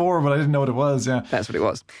joystick before, but I didn't know what it was. Yeah, that's what it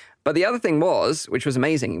was. But the other thing was, which was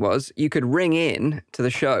amazing, was you could ring in to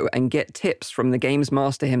the show and get tips from the games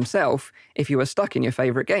master himself if you were stuck in your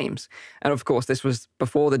favorite games. And of course, this was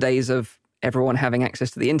before the days of everyone having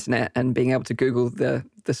access to the internet and being able to Google the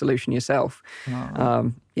solution yourself.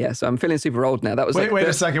 So I'm feeling super old now. That was wait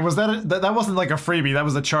a second. Was that wasn't like a freebie? That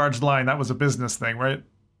was a charged line. That was a business thing, right?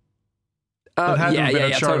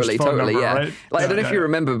 Totally, yeah. Right? I don't know if you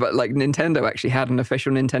remember, but Nintendo actually had an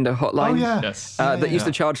official Nintendo hotline. Oh yeah, yes. That used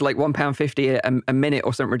to charge £1.50 a minute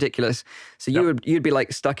or something ridiculous. So you'd be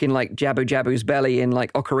stuck in Jabu Jabu's belly in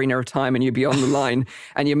Ocarina of Time, and you'd be on the line,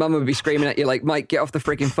 and your mum would be screaming at you Mike, get off the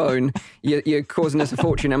freaking phone. You're causing us a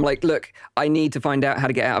fortune. I'm look, I need to find out how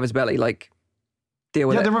to get out of his belly. Deal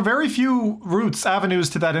with it. There were very few avenues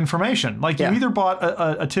to that information. You either bought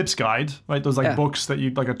a tips guide, right? Those books that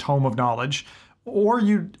you'd a tome of knowledge, or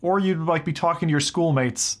you'd be talking to your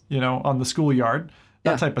schoolmates, on the schoolyard,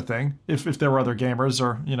 that type of thing. If there were other gamers,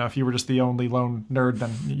 or if you were just the only lone nerd,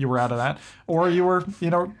 then you were out of that. Or you were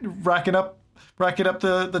racking up bracket up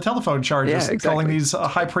the telephone charges, Yeah, exactly. calling these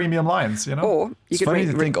high premium lines, you know? Or you It's could funny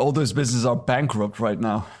to think all those businesses are bankrupt right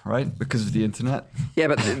now, right? Because of the internet. Yeah,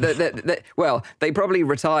 but well, they probably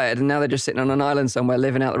retired and now they're just sitting on an island somewhere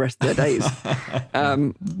living out the rest of their days.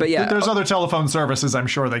 But yeah, There's other telephone services I'm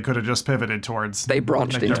sure they could have just pivoted towards. they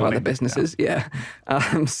branched into other businesses. Yeah.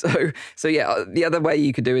 So yeah, the other way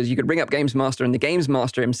you could do is you could bring up Games Master, and the Games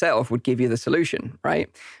Master himself would give you the solution, right?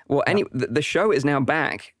 Well, the show is now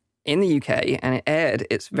back in the UK, and it aired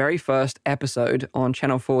its very first episode on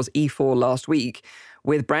Channel 4's E4 last week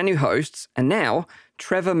with brand new hosts, and now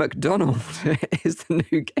Trevor McDonald is the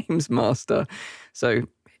new Games Master. So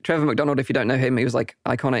Trevor McDonald, if you don't know him, he was like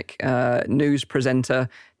iconic news presenter,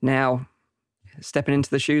 now stepping into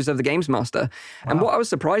the shoes of the Games Master. Wow. And what I was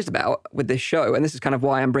surprised about with this show, and this is kind of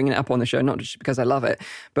why I'm bringing it up on the show, not just because I love it,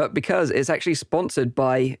 but because it's actually sponsored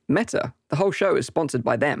by Meta. The whole show is sponsored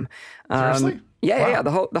by them. Seriously? Yeah,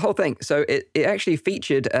 the whole thing. So it actually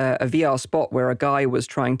featured a VR spot where a guy was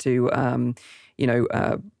trying to,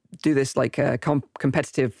 do this like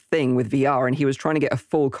competitive thing with VR, and he was trying to get a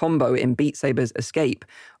full combo in Beat Saber's Escape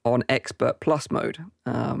on Expert Plus mode.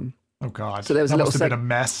 Oh God! So there was that a little must have been a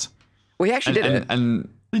mess. Well, he actually did it. And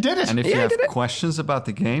he did it. And if you have questions about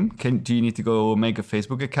the game, do you need to go make a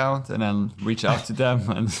Facebook account and then reach out to them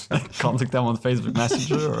and contact them on Facebook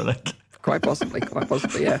Messenger or like? Quite possibly,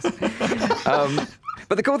 yes.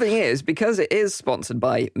 But the cool thing is, because it is sponsored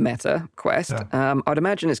by Meta Quest, I'd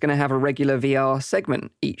imagine it's going to have a regular VR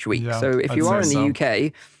segment each week. Yeah, so if you are in the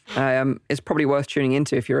UK, it's probably worth tuning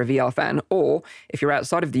into if you're a VR fan, or if you're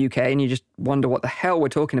outside of the UK and you just wonder what the hell we're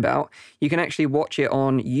talking about, you can actually watch it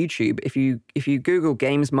on YouTube. If you Google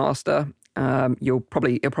Games Master, it'll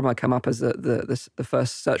probably come up as the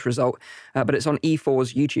first search result, but it's on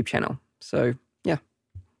E4's YouTube channel. So yeah.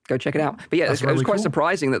 Go check it out. But yeah, it was quite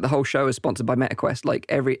surprising that the whole show is sponsored by MetaQuest, like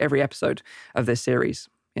every episode of this series.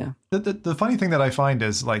 Yeah. The funny thing that I find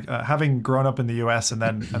is like having grown up in the US and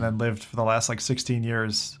then lived for the last like 16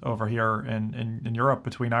 years over here in Europe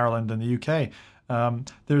between Ireland and the UK.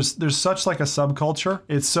 There's such like a subculture.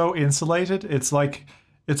 It's so insulated. It's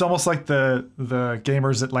almost like the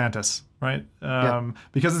gamers Atlantis, right?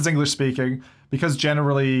 Because it's English speaking. Because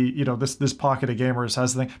generally, this pocket of gamers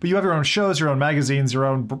has the thing. But you have your own shows, your own magazines, your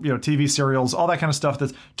own TV serials, all that kind of stuff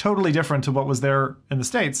that's totally different to what was there in the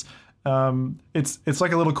States. It's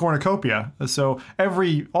like a little cornucopia. So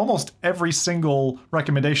almost every single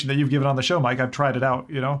recommendation that you've given on the show, Mike, I've tried it out,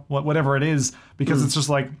 whatever it is, because it's just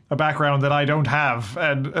like a background that I don't have.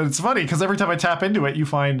 And it's funny because every time I tap into it, you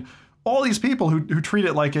find all these people who treat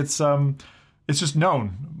it like it's just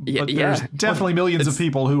known. But there's definitely millions of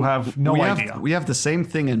people who have no idea. We have the same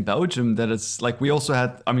thing in Belgium that it's like we also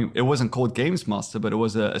had, it wasn't called Games Master, but it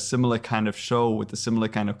was a similar kind of show with a similar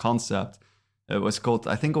kind of concept. I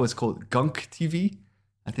think it was called Gunk TV.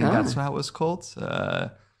 I think that's how it was called.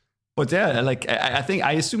 But yeah, like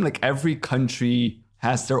I assume like every country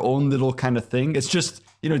has their own little kind of thing. It's just,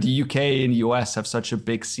 the UK and the US have such a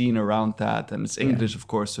big scene around that. And it's English, of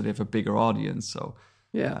course, so they have a bigger audience. So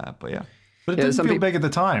yeah, but yeah. But it didn't feel big at the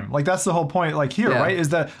time. Like, that's the whole point, like here, right? Is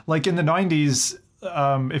that, like, in the 90s,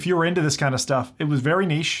 if you were into this kind of stuff, it was very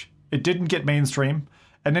niche. It didn't get mainstream.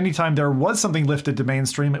 And anytime there was something lifted to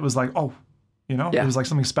mainstream, it was like, it was like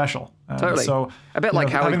something special. Totally. So, a bit like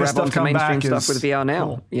how we grab onto mainstream stuff with VR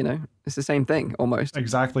now, cool. It's the same thing, almost.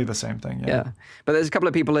 Exactly the same thing, yeah. But there's a couple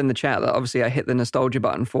of people in the chat that obviously I hit the nostalgia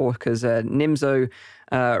button for, because Nimzo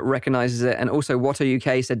recognizes it, and also Watto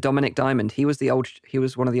UK said Dominic Diamond. He was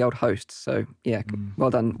one of the old hosts. So yeah, well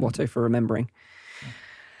done, Watto, for remembering.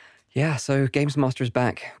 Yeah, so Games Master is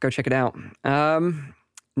back. Go check it out.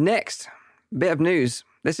 Next, bit of news.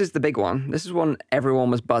 This is the big one. This is one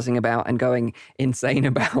everyone was buzzing about and going insane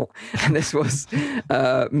about. And this was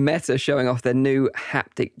Meta showing off their new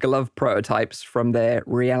haptic glove prototypes from their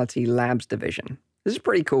Reality Labs division. This is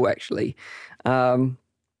pretty cool, actually. They're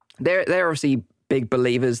obviously big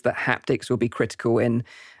believers that haptics will be critical in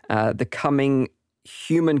the coming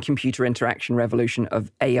human-computer interaction revolution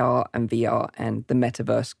of AR and VR and the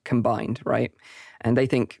metaverse combined, right? And they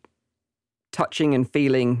think touching and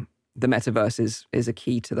feeling the metaverse is a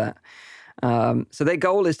key to that. So their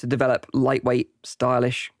goal is to develop lightweight,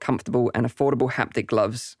 stylish, comfortable, and affordable haptic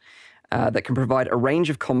gloves that can provide a range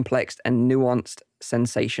of complex and nuanced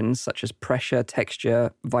sensations such as pressure,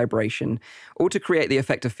 texture, vibration, all to create the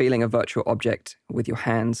effect of feeling a virtual object with your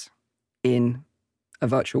hands in a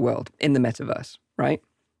virtual world, in the metaverse, right?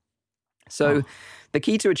 So the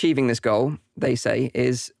key to achieving this goal, they say,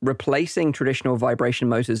 is replacing traditional vibration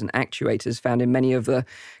motors and actuators found in many of the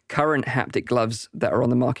current haptic gloves that are on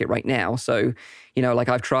the market right now. So, like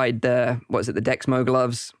I've tried the Dexmo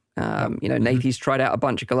gloves, Nathan's tried out a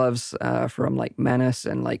bunch of gloves from like Manus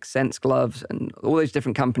and like Sense gloves and all those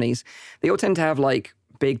different companies. They all tend to have like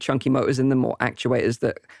big chunky motors in them or actuators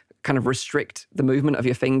that kind of restrict the movement of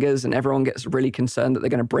your fingers, and everyone gets really concerned that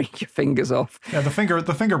they're going to break your fingers off. Yeah, the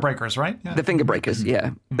finger breakers, right? Yeah. The finger breakers,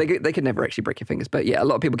 yeah. They could never actually break your fingers, but yeah, a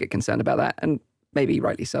lot of people get concerned about that, and maybe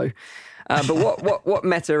rightly so. But what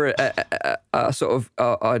Meta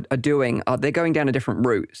are doing, they're going down a different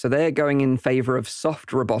route. So they're going in favor of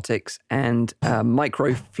soft robotics and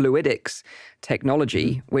microfluidics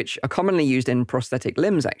technology, which are commonly used in prosthetic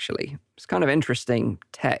limbs, actually. It's kind of interesting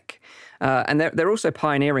tech. And they're also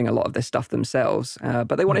pioneering a lot of this stuff themselves.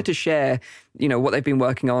 But they wanted to share, what they've been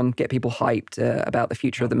working on, get people hyped about the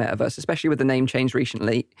future of the metaverse, especially with the name change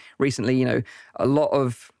recently, a lot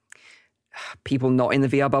of people not in the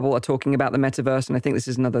VR bubble are talking about the metaverse, and I think this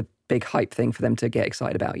is another big hype thing for them to get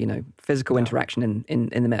excited about. Physical interaction in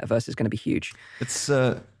the metaverse is going to be huge. It's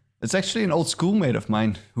actually an old schoolmate of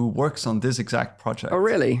mine who works on this exact project. Oh,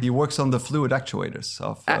 really? He works on the fluid actuators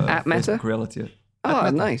of at Meta? Facebook Reality. Oh,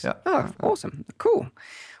 Meta, nice. yeah. Oh, awesome. Cool.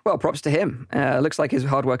 Well, props to him. Looks like his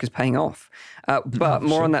hard work is paying off. But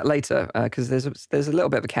more on that later, because there's a little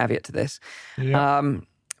bit of a caveat to this. Yeah.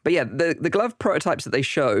 But yeah, the glove prototypes that they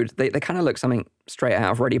showed, they kind of look something straight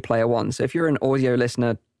out of Ready Player One. So if you're an audio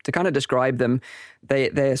listener, to kind of describe them,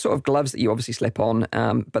 they're sort of gloves that you obviously slip on,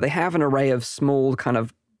 but they have an array of small kind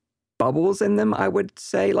of bubbles in them, I would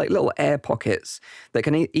say, like little air pockets that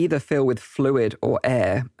can either fill with fluid or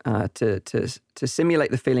air to simulate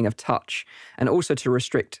the feeling of touch and also to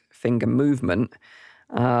restrict finger movement.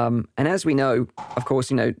 And as we know, of course,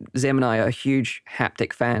 Zim and I are huge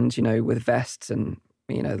haptic fans, with vests and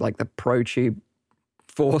like the Pro Tube,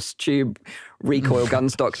 Force Tube, recoil gun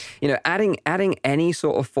stock. Adding any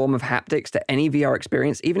sort of form of haptics to any VR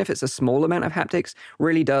experience, even if it's a small amount of haptics,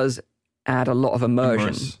 really does add a lot of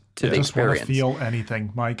immersion to the experience. Just want to feel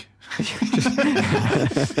anything, Mike.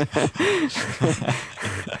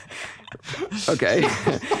 Okay,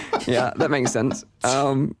 yeah, that makes sense.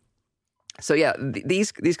 So yeah,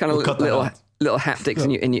 these kind of little haptics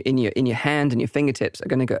in your hand and your fingertips are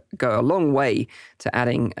going to go a long way to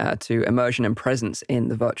adding to immersion and presence in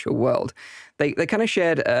the virtual world. They kind of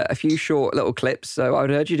shared a few short little clips, so I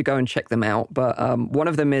would urge you to go and check them out. But one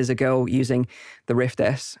of them is a girl using the Rift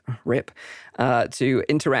S, RIP, to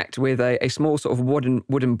interact with a small sort of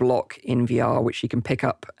wooden block in VR, which she can pick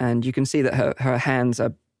up, and you can see that her hands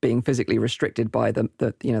are being physically restricted by the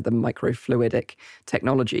microfluidic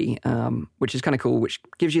technology, which is kind of cool, which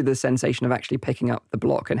gives you the sensation of actually picking up the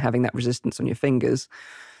block and having that resistance on your fingers.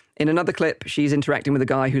 In another clip, she's interacting with a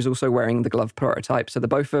guy who's also wearing the glove prototype. So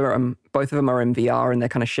both of them are in VR, and they're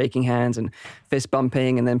kind of shaking hands and fist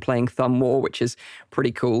bumping and then playing thumb war, which is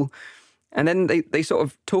pretty cool. And then they sort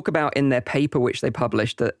of talk about in their paper, which they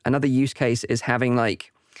published, that another use case is having the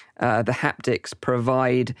haptics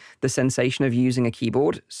provide the sensation of using a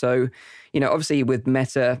keyboard. So, obviously with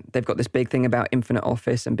Meta, they've got this big thing about Infinite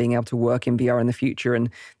Office and being able to work in VR in the future. And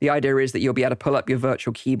the idea is that you'll be able to pull up your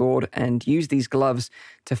virtual keyboard and use these gloves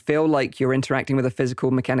to feel like you're interacting with a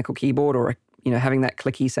physical mechanical keyboard or, having that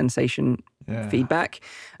clicky sensation feedback.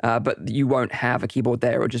 But you won't have a keyboard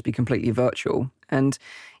there. It'll just be completely virtual. And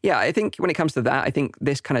yeah, I think when it comes to that, I think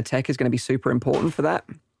this kind of tech is going to be super important for that.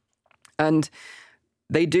 And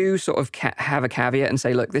they do sort of have a caveat and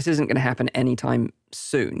say, look, this isn't going to happen anytime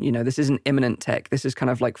soon. This isn't imminent tech. This is kind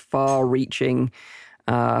of like far-reaching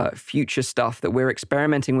future stuff that we're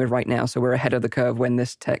experimenting with right now. So we're ahead of the curve when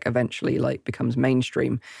this tech eventually becomes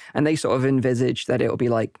mainstream. And they sort of envisage that it'll be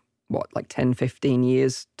 10, 15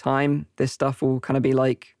 years time, this stuff will kind of be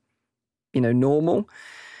normal.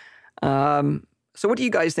 So what do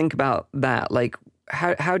you guys think about that?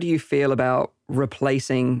 How do you feel about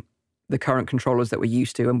replacing the current controllers that we're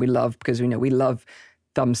used to and we love, because we love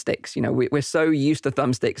thumbsticks. We're so used to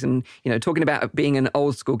thumbsticks, and talking about being an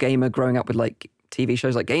old school gamer growing up with TV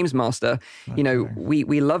shows like Games Master,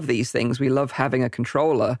 we love these things. We love having a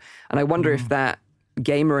controller, and I wonder if that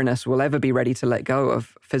gamer in us will ever be ready to let go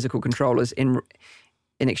of physical controllers in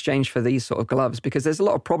exchange for these sort of gloves, because there's a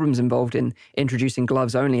lot of problems involved in introducing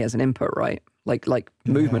gloves only as an input, right? Like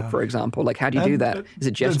movement, for example. How do you do that? Is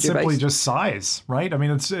it gesture-based? It's simply just size, right? I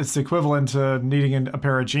mean, it's equivalent to needing a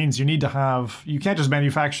pair of jeans. You can't just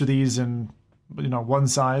manufacture these in, one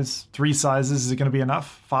size, 3 sizes. Is it going to be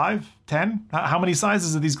enough? 5, 10? How many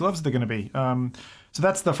sizes of these gloves are there going to be? So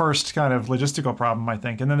that's the first kind of logistical problem, I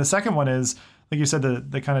think. And then the second one is, like you said,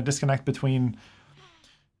 the kind of disconnect between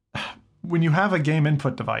when you have a game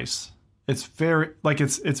input device, it's very,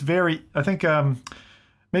 I think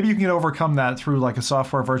maybe you can overcome that through a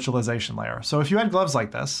software virtualization layer. So if you had gloves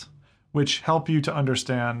like this, which help you to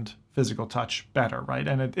understand physical touch better, right?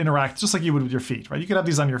 And it interacts just like you would with your feet, right? You could have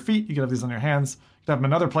these on your feet, you could have these on your hands, you could have them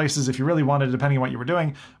in other places if you really wanted, depending on what you were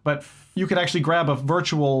doing. But you could actually grab a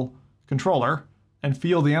virtual controller and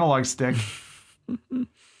feel the analog stick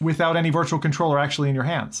without any virtual controller actually in your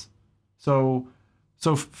hands. So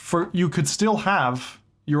you could still have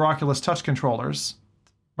your Oculus Touch controllers,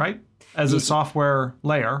 right, as a software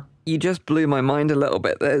layer. You just blew my mind a little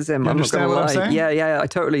bit there, Zim. You understand what I'm saying? Yeah, I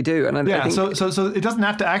totally do. And I think... so it doesn't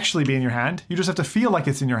have to actually be in your hand. You just have to feel like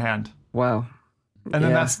it's in your hand. Wow. And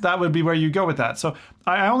then that would be where you go with that. So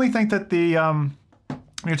I only think that when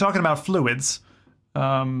you're talking about fluids,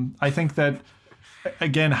 I think that,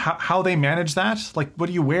 again, how they manage that, like, what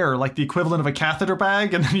do you wear? Like the equivalent of a catheter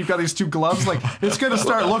bag, and then you've got these two gloves? Like, it's going to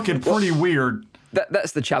start looking pretty weird.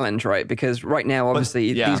 That's the challenge, right? Because right now,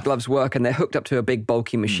 obviously, these gloves work and they're hooked up to a big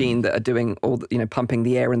bulky machine that are doing all the, pumping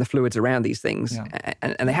the air and the fluids around these things. Yeah.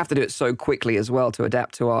 And they have to do it so quickly as well to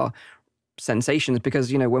adapt to our sensations,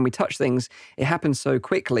 because, when we touch things, it happens so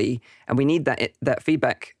quickly and we need that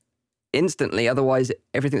feedback instantly. Otherwise,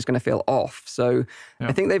 everything's going to feel off. So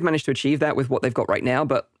I think they've managed to achieve that with what they've got right now.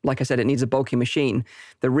 But like I said, it needs a bulky machine.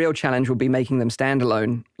 The real challenge will be making them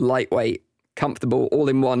standalone, lightweight, comfortable, all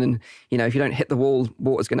in one. And, if you don't hit the wall,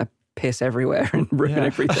 water's going to piss everywhere and ruin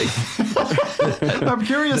everything. I'm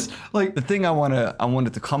curious, like, the thing I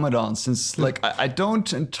wanted to comment on, since I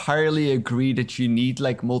don't entirely agree that you need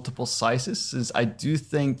like multiple sizes, since I do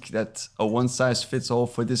think that a one size fits all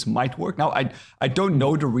for this might work. Now, I don't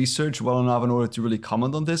know the research well enough in order to really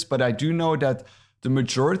comment on this, but I do know that the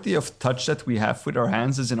majority of touch that we have with our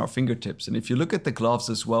hands is in our fingertips. And if you look at the gloves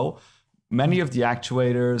as well, many of the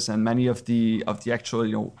actuators and many of the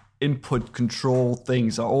actual, input control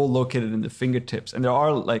things are all located in the fingertips. And there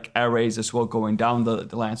are like arrays as well going down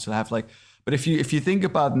the line. So have but if you think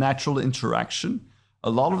about natural interaction,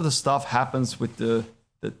 a lot of the stuff happens with the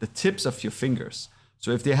tips of your fingers.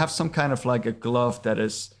 So if they have some kind of like a glove that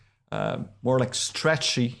is more like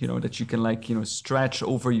stretchy, that you can stretch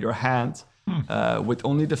over your hand with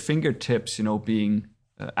only the fingertips, being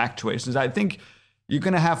actuated. So I think you're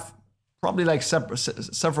going to have probably like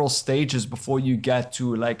several stages before you get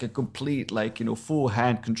to like a complete full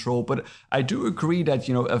hand control. But I do agree that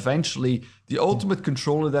eventually the ultimate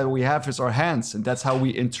controller that we have is our hands, and that's how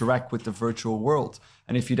we interact with the virtual world.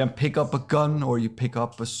 And if you then pick up a gun, or you pick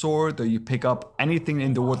up a sword, or you pick up anything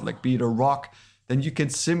in the world, like be it a rock, then you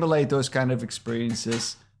can simulate those kind of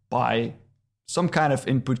experiences by some kind of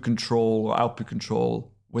input control or output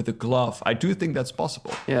control with a glove. I do think that's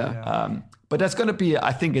possible. But that's going to be,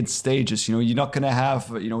 I think, in stages. You're not going to have,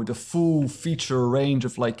 the full feature range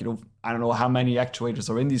of I don't know how many actuators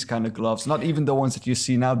are in these kind of gloves. Not even the ones that you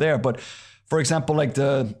see now there. But for example, like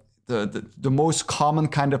the most common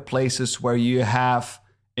kind of places where you have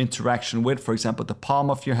interaction with, for example, the palm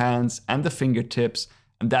of your hands and the fingertips,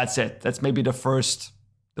 and that's it. That's maybe the first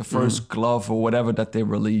glove or whatever that they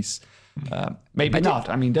release. Maybe not.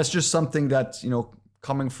 I mean, that's just something that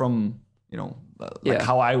coming from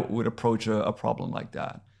how I would approach a problem like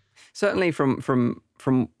that. Certainly from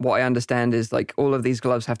what I understand is like all of these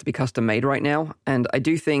gloves have to be custom made right now. And I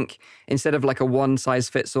do think instead of like a one size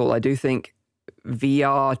fits all, I do think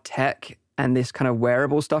VR tech and this kind of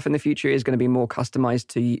wearable stuff in the future is going to be more customized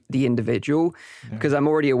to the individual. Because I'm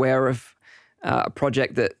already aware of a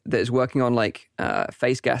project that is working on like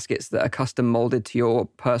face gaskets that are custom molded to your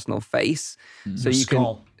personal face, so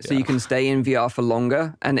you can stay in VR for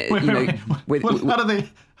longer. And how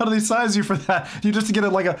do they size you for that? You just get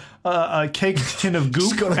a cake tin of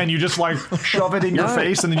goop and you just like shove it in your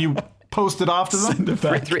face and then you post it off to them.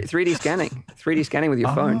 3D scanning with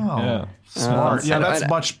your phone. Yeah, smart. That's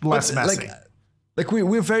much less messy.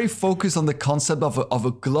 We're very focused on the concept of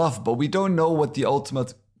a glove, but we don't know what the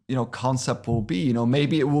ultimate concept will be.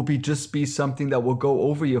 Maybe it will just be something that will go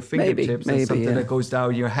over your fingertips, and something that goes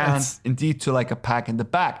down your hands, indeed, to like a pack in the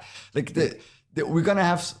back. We're gonna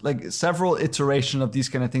have like several iteration of these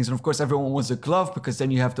kind of things, and of course, everyone wants a glove because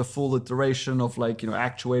then you have the full iteration of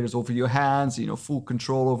actuators over your hands, full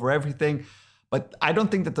control over everything. But I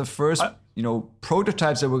don't think that the first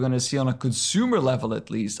prototypes that we're going to see on a consumer level, at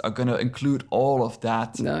least, are going to include all of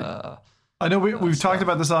that. No. I know we've talked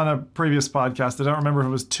about this on a previous podcast. I don't remember if it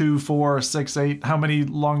was 2, 4, 6, 8, how many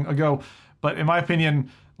long ago. But in my opinion,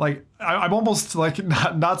 I'm almost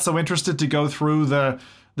not so interested to go through the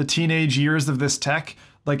teenage years of this tech.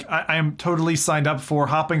 I am totally signed up for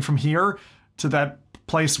hopping from here to that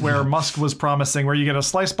place where Musk was promising, where you get a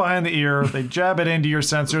slice behind the ear, they jab it into your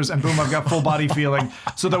sensors, and boom, I've got full body feeling.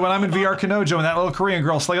 So that when I'm in VR Kanojo and that little Korean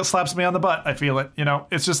girl slaps me on the butt, I feel it.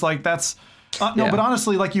 It's just like that's... But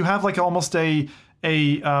honestly, you have almost a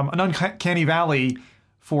an uncanny valley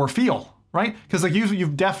for feel, right? Because like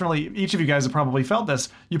you've definitely, each of you guys have probably felt this.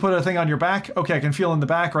 You put a thing on your back, okay, I can feel in the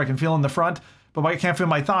back or I can feel in the front, but I can't feel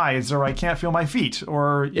my thighs or I can't feel my feet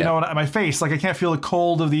or you know my face. Like I can't feel the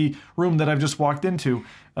cold of the room that I've just walked into.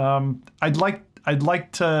 I'd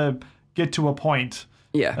like to get to a point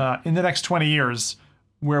in the next 20 years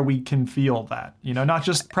where we can feel that, you know, not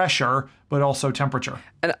just pressure, but also temperature.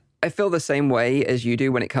 And I feel the same way as you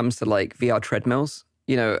do when it comes to like VR treadmills.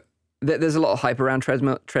 You know, there's a lot of hype around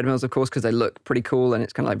treadmills, of course, because they look pretty cool and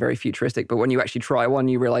it's kind of like very futuristic. But when you actually try one,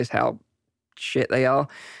 you realize how shit they are.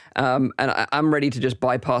 And I'm ready to just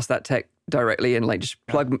bypass that tech directly and like just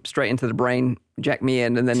plug straight into the brain, jack me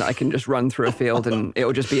in, and then I can just run through a field and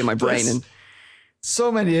it'll just be in my brain. And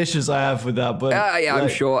so many issues I have with that, but yeah, I'm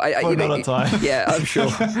sure. For another time. Yeah, I'm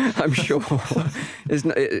sure. I'm sure. What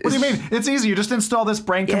do you mean? It's easy. You just install this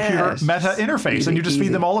brain-computer Meta interface, and you just feed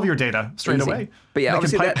them all of your data straight away. But yeah, they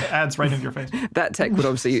obviously can pipe ads right into your face. That tech would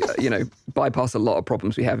obviously, bypass a lot of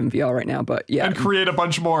problems we have in VR right now. But yeah, and create a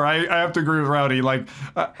bunch more. I have to agree with Rowdy. Like,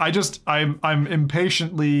 I'm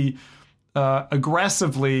impatiently,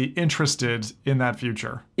 aggressively interested in that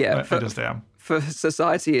future. Yeah, I just am. For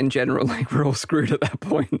society in general, like we're all screwed at that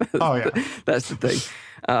point. That's the thing.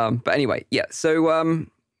 But anyway, yeah. So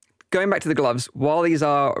going back to the gloves, while these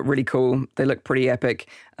are really cool, they look pretty epic.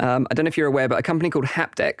 I don't know if you're aware, but a company called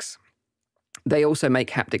Hapdex, they also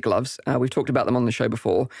make haptic gloves. We've talked about them on the show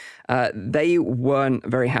before. They weren't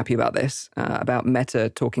very happy about this, about Meta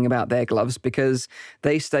talking about their gloves, because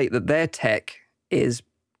they state that their tech is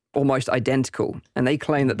almost identical. And they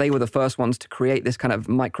claim that they were the first ones to create this kind of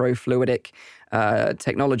microfluidic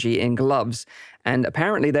technology in gloves. And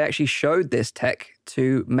apparently they actually showed this tech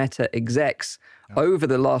to Meta execs over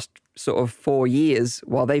the last sort of 4 years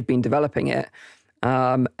while they've been developing it.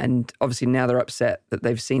 And obviously now they're upset that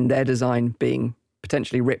they've seen their design being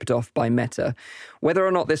potentially ripped off by Meta. Whether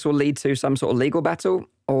or not this will lead to some sort of legal battle,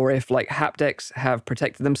 or if like Hapdex have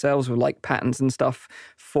protected themselves with like patents and stuff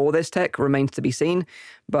for this tech, remains to be seen.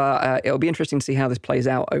 But it'll be interesting to see how this plays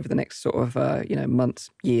out over the next sort of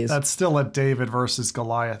months, years. That's still a David versus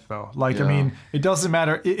Goliath, though. Like, I mean, it doesn't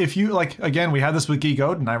matter if you like. Again, we had this with Geek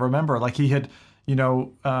Odin. I remember, like, he had, I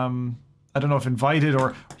don't know if invited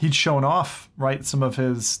or he'd shown off, right, some of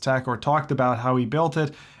his tech or talked about how he built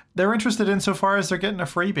it. They're interested insofar as they're getting a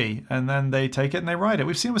freebie, and then they take it and they write it.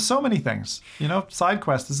 We've seen with so many things.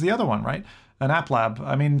 SideQuest is the other one, right? An App Lab.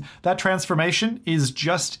 I mean, that transformation is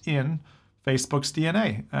just in Facebook's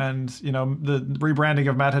DNA. And, the rebranding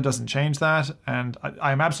of Meta doesn't change that. And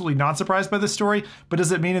I'm absolutely not surprised by this story. But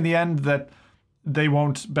does it mean in the end that they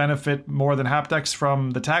won't benefit more than Hapdex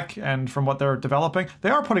from the tech and from what they're developing? They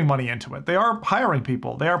are putting money into it. They are hiring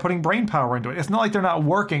people. They are putting brain power into it. It's not like they're not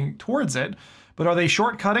working towards it. But are they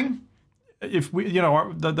shortcutting? If we,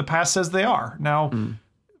 the past says they are. Now,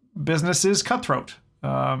 business is cutthroat.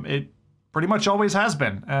 It pretty much always has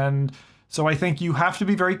been. And so I think you have to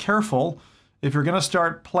be very careful if you're going to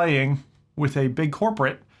start playing with a big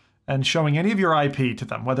corporate and showing any of your IP to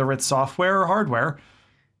them, whether it's software or hardware.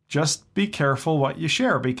 Just be careful what you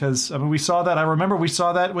share, because we saw that. I remember we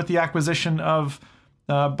saw that with the acquisition of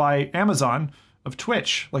by Amazon of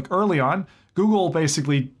Twitch. Like early on, Google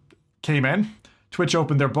basically came in. Twitch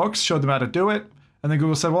opened their books, showed them how to do it, and then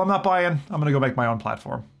Google said, well, I'm not buying. I'm going to go make my own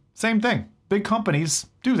platform. Same thing. Big companies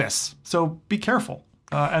do this. So be careful.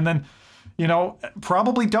 And then,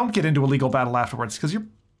 probably don't get into a legal battle afterwards, because if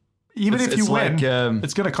you win,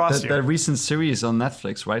 it's going to cost you. That recent series on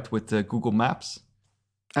Netflix, right, with Google Maps.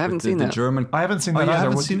 I haven't seen that. I haven't seen that either. You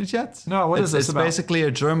haven't seen it yet? No, what is this about? It's basically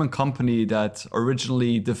a German company that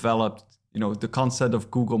originally developed, the concept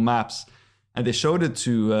of Google Maps. And they showed it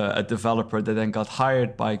to a developer that then got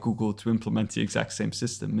hired by Google to implement the exact same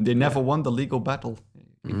system. And they never won the legal battle,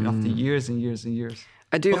 even after years and years and years.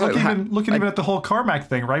 I do look even at the whole Carmack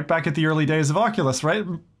thing, right? Back at the early days of Oculus, right?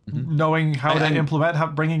 Knowing how to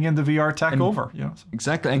implement, bringing in the VR tech over.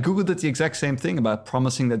 Exactly. And Google did the exact same thing about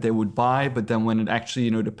promising that they would buy. But then when it actually,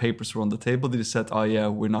 the papers were on the table, they just said, oh, yeah,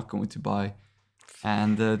 we're not going to buy.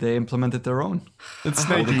 And they implemented their own. It's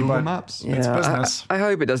snaky, but Maps. It's business. I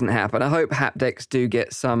hope it doesn't happen. I hope Hapdex do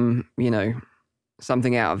get some,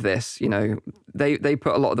 something out of this. They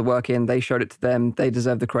put a lot of the work in. They showed it to them. They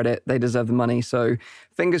deserve the credit. They deserve the money. So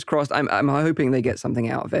fingers crossed. I'm hoping they get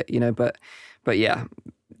something out of it. But yeah,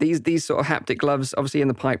 these sort of haptic gloves, obviously in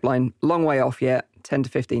the pipeline, long way off yet, 10 to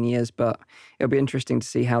 15 years. But it'll be interesting to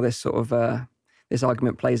see how this sort of this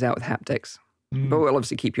argument plays out with Hapdex. But we'll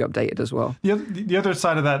obviously keep you updated as well. The other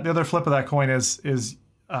side of that, the other flip of that coin is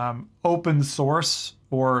open source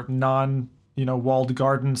or non walled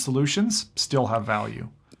garden solutions still have value.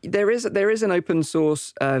 there is an open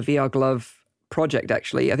source VR glove project,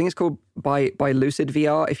 actually. I think it's called by Lucid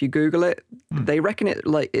VR. If you Google it, they reckon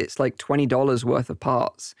it's like $20 worth of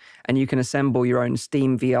parts, and you can assemble your own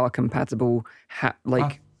Steam VR compatible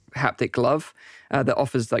haptic glove that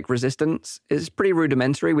offers like resistance. It's pretty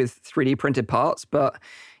rudimentary with 3D printed parts, but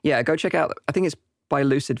yeah, go check out. I think it's by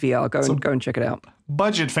Lucid VR. Go and check it out.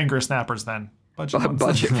 Budget finger snappers, then.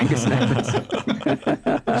 Budget finger snappers.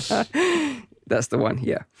 That's the one.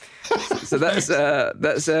 Yeah. So that's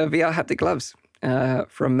VR haptic gloves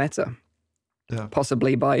from Meta. Yeah.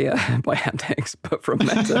 Possibly by Haptex, but from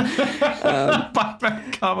Meta.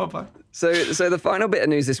 So the final bit of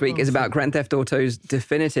news this week is about Grand Theft Auto's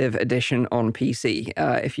Definitive Edition on PC.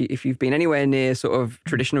 If you've been anywhere near sort of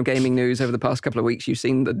traditional gaming news over the past couple of weeks, you've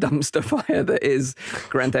seen the dumpster fire that is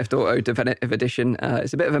Grand Theft Auto Definitive Edition.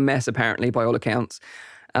 It's a bit of a mess, apparently, by all accounts.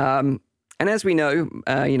 And as we know,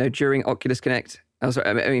 during Oculus Connect. Oh, sorry,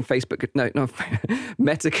 I mean Facebook. No, not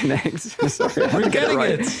Meta Connect. Sorry, we're getting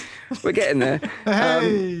it. We're getting there.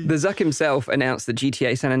 Hey. The Zuck himself announced that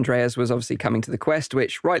GTA San Andreas was obviously coming to the Quest,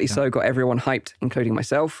 which rightly so got everyone hyped, including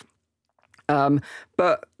myself.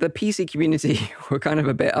 But the PC community were kind of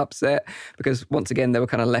a bit upset because, once again, they were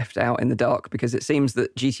kind of left out in the dark because it seems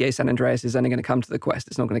that GTA San Andreas is only going to come to the Quest.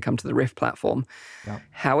 It's not going to come to the Rift platform. Yeah.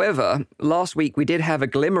 However, last week we did have a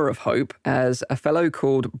glimmer of hope as a fellow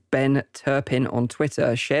called Ben Turpin on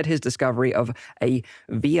Twitter shared his discovery of a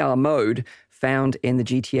VR mode found in the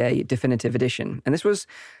GTA Definitive Edition. And this was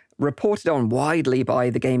reported on widely by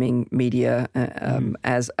the gaming media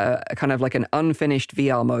as a kind of like an unfinished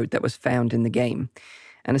VR mode that was found in the game.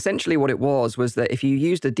 And essentially what it was that if you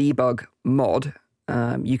used a debug mod,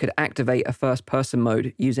 you could activate a first-person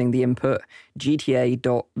mode using the input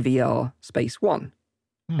GTA.VR_1.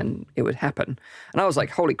 And it would happen. And I was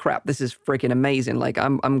like, holy crap, this is freaking amazing. Like,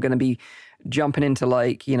 I'm going to be jumping into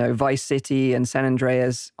Vice City and San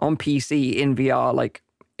Andreas on PC in VR,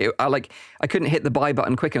 I couldn't hit the buy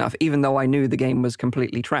button quick enough, even though I knew the game was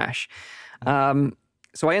completely trash. So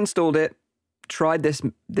I installed it, tried this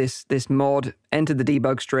mod, entered the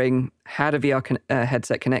debug string, had a VR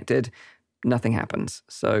headset connected. Nothing happens.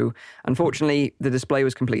 So unfortunately, the display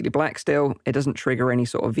was completely black still. It doesn't trigger any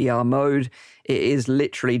sort of VR mode. It is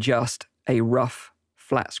literally just a rough,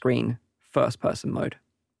 flat screen first-person mode.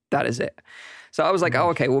 That is it. So I was like, oh,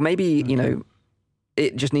 okay, well, maybe,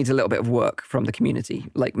 it just needs a little bit of work from the community.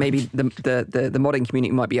 Like maybe the modding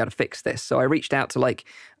community might be able to fix this. So I reached out to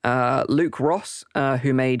Luke Ross,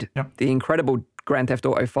 who made the incredible Grand Theft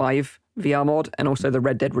Auto 5 VR mod and also the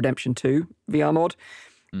Red Dead Redemption 2 VR mod.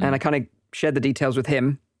 And I kind of shared the details with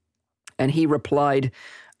him. And he replied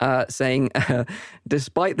saying,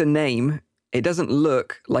 despite the name, it doesn't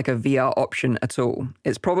look like a VR option at all.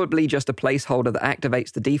 It's probably just a placeholder that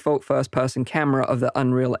activates the default first-person camera of the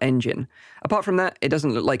Unreal Engine. Apart from that, it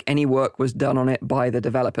doesn't look like any work was done on it by the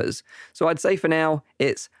developers. So I'd say for now,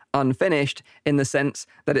 it's unfinished in the sense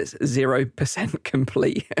that it's 0%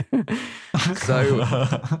 complete.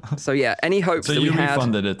 So yeah, any hopes that we had... So you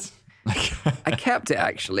refunded it? I kept it,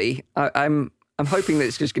 actually. I'm hoping that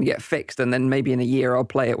it's just going to get fixed, and then maybe in a year I'll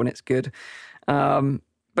play it when it's good.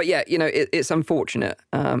 But yeah, it's unfortunate.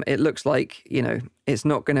 It looks like, it's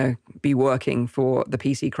not going to be working for the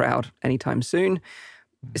PC crowd anytime soon.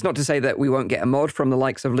 It's not to say that we won't get a mod from the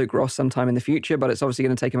likes of Luke Ross sometime in the future, but it's obviously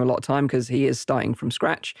going to take him a lot of time because he is starting from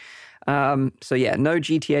scratch. So yeah, no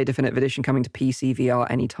GTA Definitive Edition coming to PC VR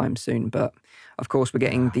anytime soon. But of course, we're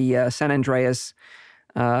getting the San Andreas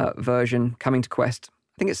version coming to Quest.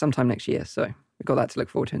 I think it's sometime next year. So we've got that to look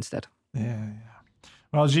forward to instead. Yeah.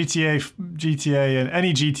 Well, GTA and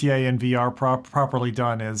any GTA in VR properly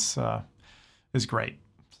done is great.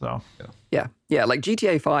 So yeah, like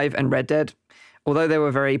GTA 5 and Red Dead, although they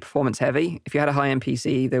were very performance heavy, if you had a high-end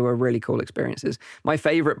PC, they were really cool experiences. My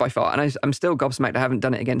favorite by far, and I'm still gobsmacked I haven't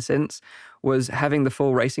done it again since, was having the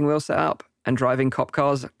full racing wheel set up and driving cop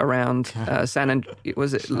cars around Los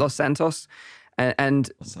Santos,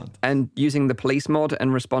 and using the police mod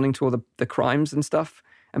and responding to all the crimes and stuff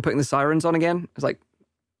and putting the sirens on again. It was like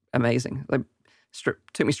amazing. Like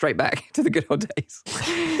took me straight back to the good old days.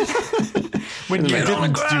 When you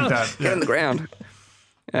didn't do that. Get on the ground.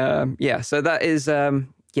 So that is,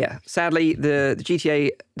 sadly, the GTA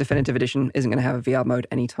Definitive Edition isn't going to have a VR mode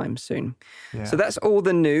anytime soon. Yeah. So that's all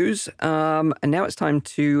the news. And now it's time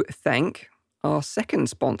to thank our second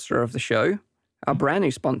sponsor of the show, our brand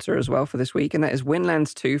new sponsor as well for this week, and that is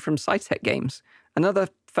Winlands 2 from SciTech Games, another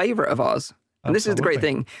favorite of ours. And this is the great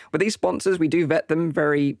thing. With these sponsors, we do vet them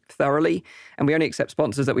very thoroughly, and we only accept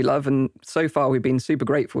sponsors that we love. And so far, we've been super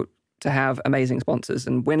grateful to have amazing sponsors.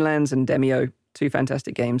 And Winlands and Demio, two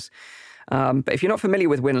fantastic games. But if you're not familiar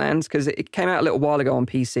with Windlands, because it came out a little while ago on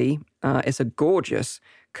PC, it's a gorgeous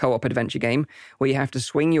co-op adventure game where you have to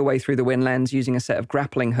swing your way through the Windlands using a set of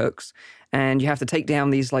grappling hooks, and you have to take down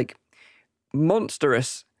these like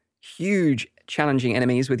monstrous, huge, challenging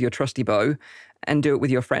enemies with your trusty bow, and do it with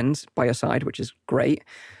your friends by your side, which is great.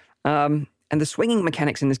 And the swinging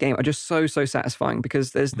mechanics in this game are just so satisfying,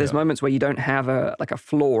 because there's moments where you don't have a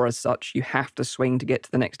floor as such. You have to swing to get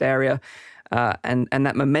to the next area. And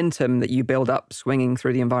that momentum that you build up swinging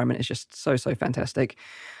through the environment is just so fantastic.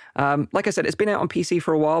 Like I said, it's been out on PC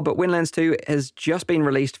for a while, but Windlands 2 has just been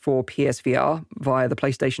released for PSVR via the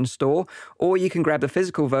PlayStation Store, or you can grab the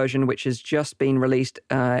physical version, which has just been released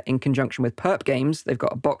in conjunction with Perp Games. They've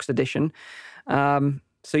got a boxed edition.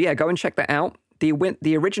 So yeah, go and check that out.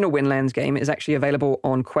 The original Windlands game is actually available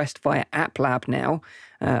on Quest via App Lab now,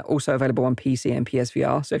 also available on PC and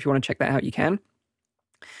PSVR. So if you want to check that out, you can.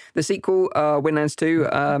 The sequel, Windlands 2, is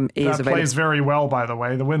available. That plays very well, by the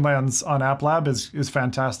way. The Windlands on App Lab is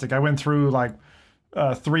fantastic. I went through like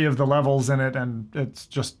 3 of the levels in it, and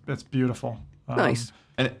it's beautiful. Nice.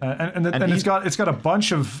 And it's got a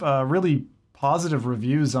bunch of really positive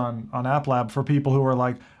reviews on App Lab for people who are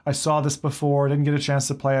like, I saw this before, didn't get a chance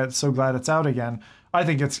to play it, so glad it's out again. I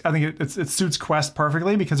think it suits Quest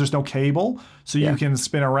perfectly because there's no cable, so you can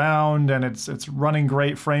spin around, and it's running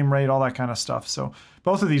great frame rate, all that kind of stuff. So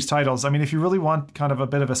both of these titles, I mean, if you really want kind of a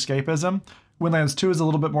bit of escapism, Windlands 2 is a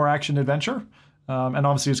little bit more action adventure, and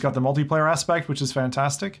obviously it's got the multiplayer aspect, which is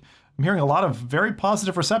fantastic. I'm hearing a lot of very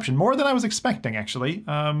positive reception, more than I was expecting, actually,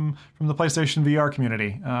 from the PlayStation VR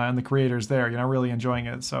community and the creators there. Really enjoying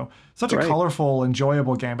it. So such a colorful,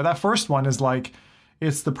 enjoyable game. But that first one is like,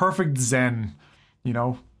 it's the perfect Zen,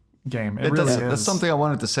 game. It really is. That's something I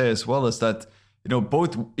wanted to say as well, is that,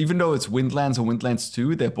 both, even though it's Windlands and Windlands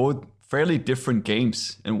 2, they're both fairly different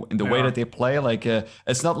games in the way that they play. Like,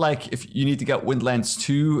 it's not like if you need to get Windlands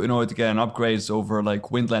 2 in order to get an upgrade over like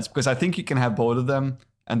Windlands, because I think you can have both of them,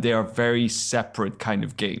 and they are very separate kind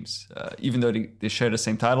of games. Even though they share the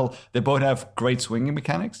same title, they both have great swinging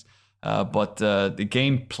mechanics, but the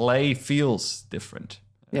gameplay feels different.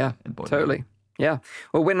 Yeah, totally. Yeah.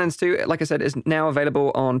 Well, Windlands 2, like I said, is now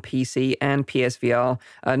available on PC and PSVR.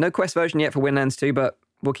 No Quest version yet for Windlands 2, but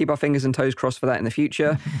we'll keep our fingers and toes crossed for that in the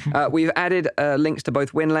future. We've added links to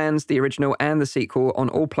both Windlands, the original, and the sequel on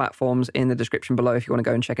all platforms in the description below if you want to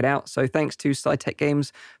go and check it out. So thanks to SciTech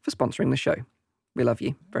Games for sponsoring the show. We love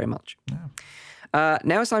you very much. Yeah.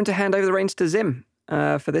 Now it's time to hand over the reins to Zim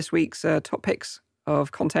for this week's top picks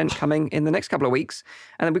of content coming in the next couple of weeks.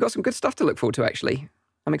 And then we've got some good stuff to look forward to, actually.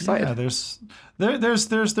 I'm excited. Yeah,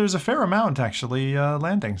 there's a fair amount actually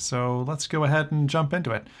landing. So let's go ahead and jump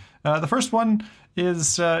into it. The first one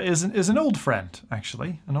is an old friend,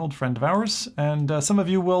 actually, an old friend of ours, and some of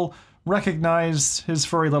you will recognize his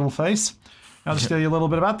furry little face. I'll just tell you a little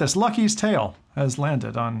bit about this. Lucky's Tale has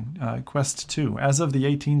landed on Quest 2 as of the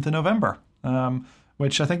 18th of November,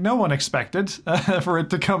 which I think no one expected for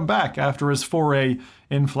it to come back after his foray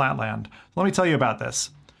in Flatland. So let me tell you about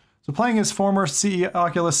this. So playing as former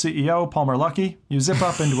Oculus CEO Palmer Luckey, you zip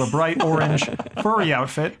up into a bright orange furry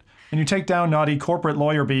outfit, and you take down naughty corporate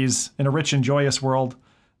lawyer bees in a rich and joyous world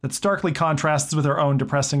that starkly contrasts with their own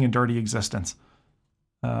depressing and dirty existence.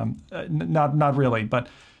 Not really, but...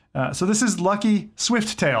 so this is Lucky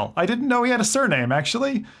Swifttail. I didn't know he had a surname,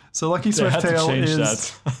 actually. So Lucky Swifttail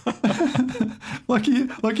is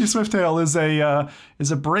Lucky Swifttail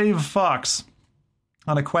is a brave fox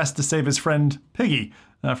on a quest to save his friend Piggy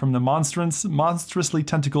from the monstrously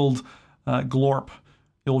tentacled Glorp.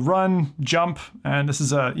 You'll run, jump, and this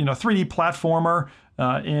is a 3D platformer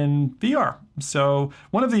in VR. So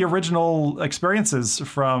one of the original experiences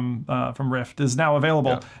from Rift is now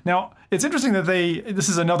available. Yeah. Now it's interesting that this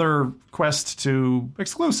is another Quest 2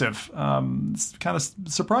 exclusive. It's kind of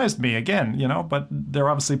surprised me again, but they're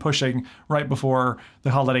obviously pushing right before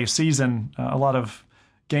the holiday season a lot of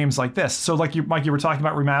games like this. So like Mike, you were talking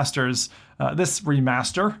about remasters. This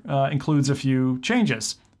remaster includes a few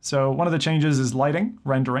changes. So one of the changes is lighting,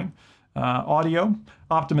 rendering, audio,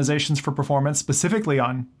 optimizations for performance, specifically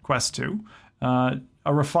on Quest 2, a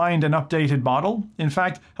refined and updated model. In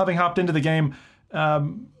fact, having hopped into the game,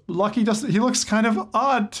 Lucky he looks kind of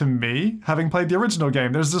odd to me, having played the original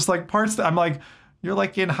game. There's just like parts that I'm like, you're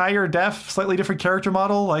like in higher def, slightly different character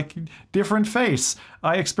model, like different face.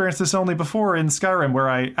 I experienced this only before in Skyrim, where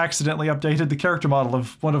I accidentally updated the character model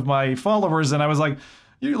of one of my followers, and I was like,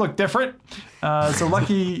 you look different. So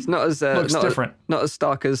Lucky it's not as, looks different. Not as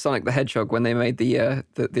stark as Sonic the Hedgehog when they made the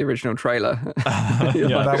original trailer.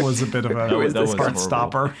 Yeah, that was a bit of a heart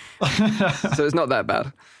stopper. So it's not that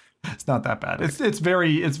bad. It's not that bad. It's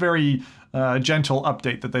very gentle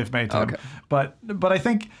update that they've made to him. But I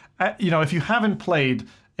think if you haven't played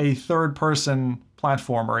a third person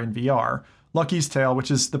platformer in VR, Lucky's Tale,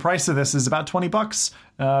 which is the price of this, is about $20,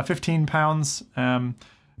 £15.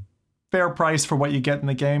 Fair price for what you get in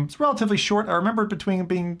the game. It's relatively short. I remember between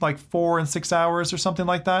being like 4 and 6 hours or something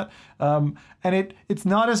like that. And it's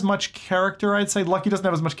not as much character, I'd say. Lucky doesn't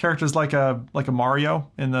have as much character as like a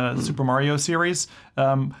Mario in the Super Mario series.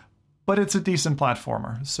 But it's a decent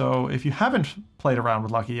platformer. So if you haven't played around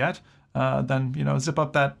with Lucky yet, then zip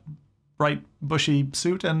up that bright bushy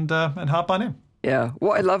suit and hop on in. Yeah,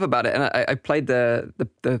 what I love about it, and I played the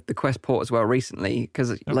Quest port as well recently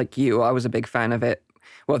because, like you, I was a big fan of it.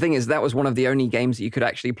 Well, the thing is, that was one of the only games that you could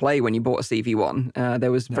actually play when you bought a CV1.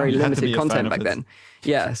 There was very limited content back then.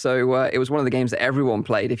 Yeah, so it was one of the games that everyone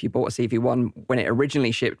played if you bought a CV1 when it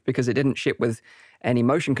originally shipped, because it didn't ship with any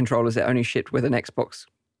motion controllers. It only shipped with an Xbox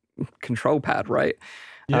control pad, right?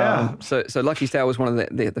 Yeah. So Lucky's Tale was one of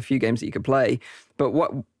the few games that you could play. But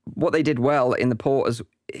what they did well in the port is,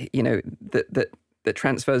 that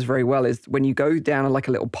transfers very well, is when you go down like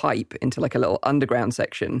a little pipe into like a little underground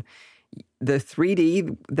section, the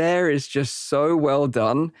 3D there is just so well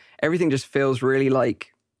done. Everything just feels really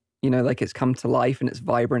like, like it's come to life and it's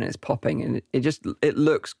vibrant and it's popping, and it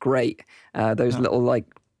looks great. Those little like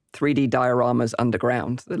 3D dioramas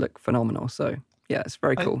underground, they look phenomenal. So yeah, it's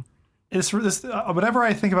very cool. Whenever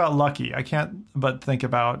I think about Lucky, I can't but think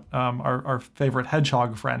about our favorite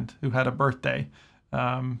hedgehog friend who had a birthday.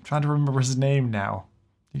 Trying to remember his name now.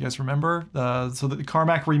 You guys remember? So that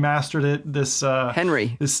Carmack remastered it.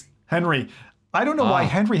 Henry. I don't know why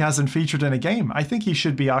Henry hasn't featured in a game. I think he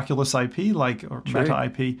should be Oculus IP, or Meta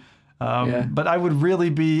IP. But I would really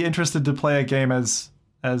be interested to play a game as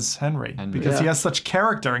Henry because he has such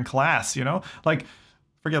character and class. Like.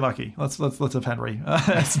 Forget Lucky. Let's have Henry.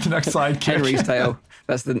 That's the next side character. Henry's Tale.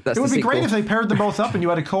 That's it would be great if they paired them both up and you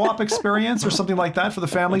had a co-op experience or something like that for the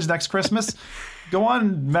families next Christmas. Go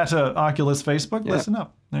on Meta, Oculus, Facebook. Yeah. Listen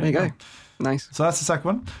up. There you go. Nice. So that's the second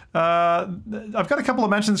one. I've got a couple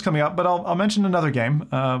of mentions coming up, but I'll mention another game,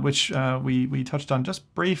 which we touched on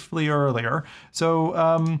just briefly earlier.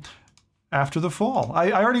 So After the Fall.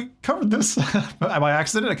 I already covered this by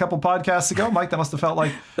accident a couple podcasts ago. Mike, that must have felt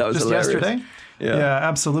like that was just hilarious. Yesterday. Yeah,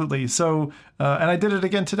 absolutely. So, and I did it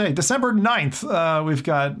again today. December 9th, we've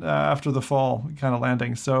got After the Fall kind of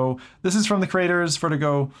landing. So this is from the creators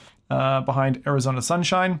Vertigo behind Arizona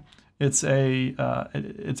Sunshine. It's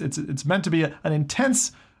it's meant to be an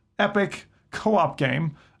intense, epic co-op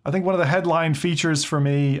game. I think one of the headline features for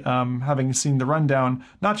me, having seen the rundown,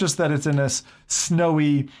 not just that it's in this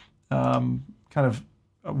snowy kind of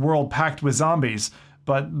world packed with zombies,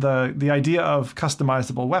 but the idea of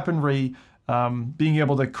customizable weaponry, being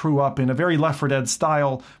able to crew up in a very Left 4 Dead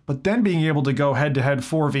style, but then being able to go head-to-head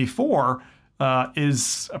 4v4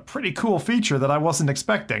 is a pretty cool feature that I wasn't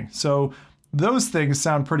expecting. So those things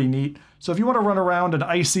sound pretty neat. So if you want to run around in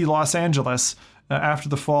icy Los Angeles, After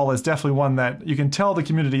the Fall is definitely one that you can tell the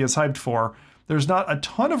community is hyped for. There's not a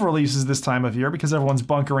ton of releases this time of year because everyone's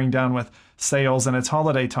bunkering down with sales and it's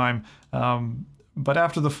holiday time. But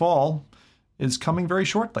After the Fall is coming very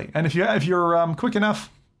shortly. And if you're quick enough,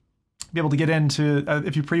 be able to get into,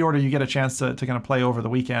 if you pre-order, you get a chance to kind of play over the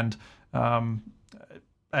weekend and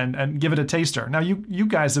give it a taster. Now, you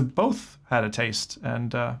guys have both had a taste,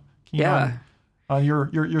 and on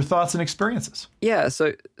your thoughts and experiences. Yeah,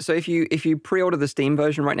 so if you pre-order the Steam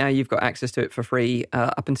version right now, you've got access to it for free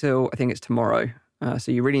up until I think it's tomorrow.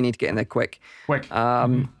 So you really need to get in there quick.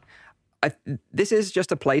 This is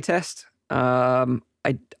just a playtest.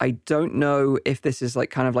 I don't know if this is like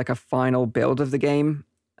kind of like a final build of the game,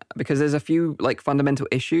 because there's a few like fundamental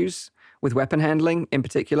issues with weapon handling in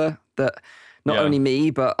particular that not only me,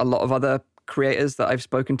 but a lot of other creators that I've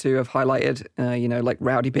spoken to have highlighted, like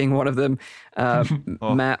Rowdy being one of them,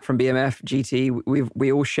 Matt from BMF, GT,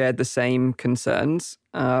 we all shared the same concerns.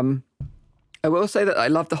 I will say that I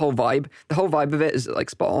love the whole vibe. The whole vibe of it is like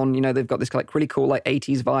spot on. They've got this like really cool like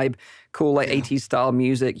 80s vibe, cool like 80s style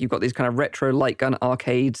music. You've got these kind of retro light gun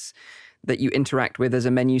arcades that you interact with as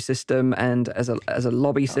a menu system and as a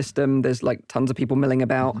lobby system. There's like tons of people milling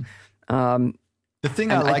about. The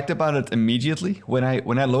thing I liked about it immediately when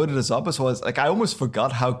I loaded this up was like I almost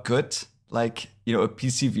forgot how good like a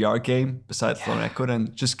PC VR game besides Lone Echo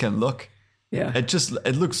and just can look. Yeah,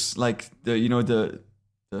 it looks like the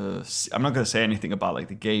I'm not gonna say anything about like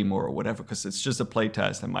the game or whatever because it's just a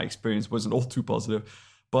playtest and my experience wasn't all too positive.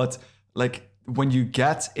 But like when you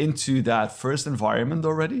get into that first environment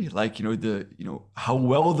already, like how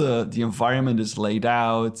well the environment is laid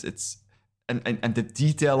out, and the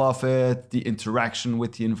detail of it, the interaction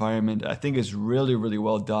with the environment, I think is really, really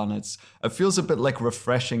well done. It feels a bit like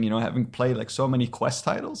refreshing, having played like so many Quest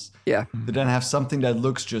titles. Yeah. To then have something that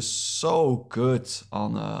looks just so good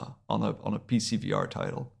on a PC VR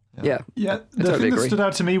title. Yeah. The totally thing that agree. stood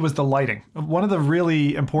out to me was the lighting. One of the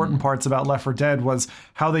really important parts about Left 4 Dead was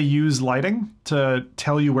how they use lighting to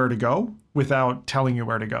tell you where to go without telling you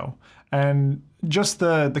where to go. And just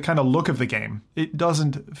the kind of look of the game, it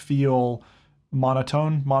doesn't feel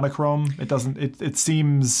monochrome. It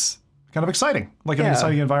seems kind of exciting, like an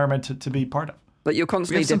exciting environment to be part of. Like you're We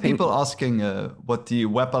constantly have some dipping. people asking what the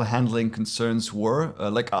weapon handling concerns were.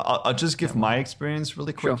 I'll just give my experience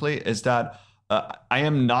really quickly. Is that I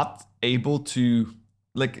am not able to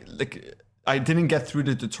I didn't get through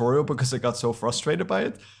the tutorial because I got so frustrated by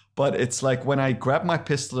it. But it's like when I grab my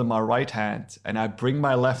pistol in my right hand and I bring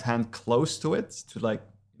my left hand close to it to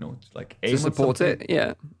aim to support at something,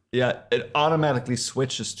 it. yeah, it automatically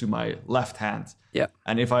switches to my left hand. Yeah.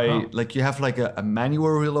 And if I you have like a manual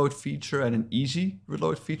reload feature and an easy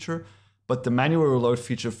reload feature, but the manual reload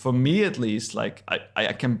feature, for me at least, like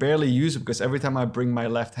I can barely use it because every time I bring my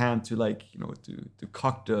left hand to to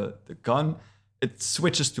cock the gun, it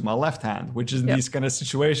switches to my left hand, which is in these kind of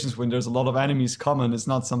situations when there's a lot of enemies coming, it's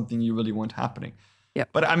not something you really want happening. Yeah.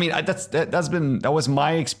 But I mean, that was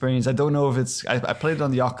my experience. I don't know if it's. I played it on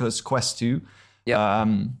the Oculus Quest 2. Yeah.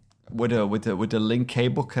 With a link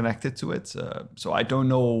cable connected to it. So I don't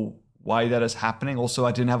know why that is happening. Also,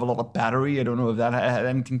 I didn't have a lot of battery. I don't know if that had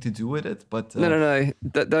anything to do with it. But No.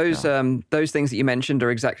 Those things that you mentioned are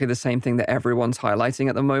exactly the same thing that everyone's highlighting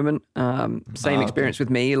at the moment. Same experience with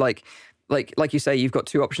me. Like you say, you've got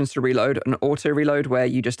two options to reload: an auto reload where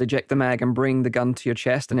you just eject the mag and bring the gun to your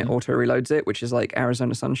chest, and it auto reloads it, which is like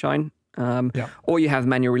Arizona Sunshine. Or you have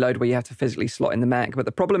manual reload where you have to physically slot in the mag. But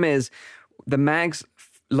the problem is the mag's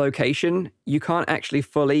location, you can't actually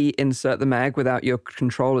fully insert the mag without your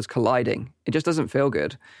controllers colliding. It just doesn't feel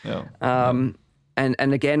good. And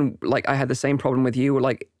again, like I had the same problem with you.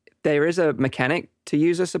 Like there is a mechanic to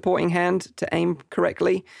use a supporting hand to aim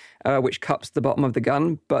correctly, which cups the bottom of the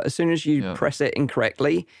gun. But as soon as you press it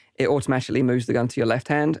incorrectly, it automatically moves the gun to your left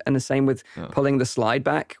hand. And the same with pulling the slide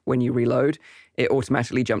back when you reload, it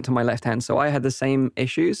automatically jumped to my left hand. So I had the same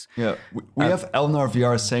issues. Yeah, we have Elnar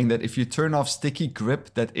VR saying that if you turn off sticky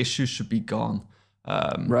grip, that issue should be gone.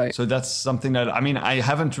 Right. So that's something that, I mean, I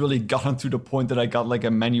haven't really gotten to the point that I got like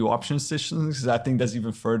a menu option system because I think that's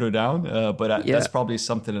even further down. But that's probably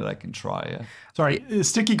something that I can try. Yeah. Sorry, is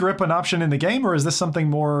sticky grip an option in the game, or is this something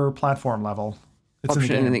more platform level? It's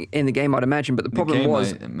option in the game, I'd imagine. But the problem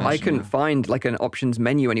was I couldn't yeah. find like an options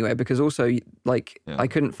menu anywhere because also I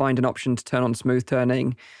couldn't find an option to turn on smooth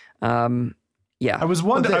turning. I was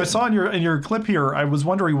wondering. I saw in your clip here. I was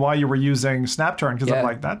wondering why you were using snap turn because I'm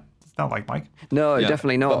like that. It's not like Mike. No,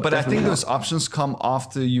 definitely not. But I think Definitely those options come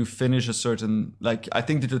after you finish a certain, like, I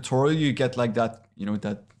think the tutorial you get like that,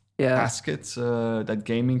 that casket, that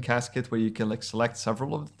gaming casket where you can like select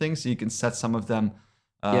several of the things. So you can set some of them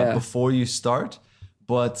before you start.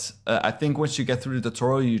 But I think once you get through the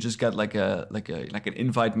tutorial, you just get like an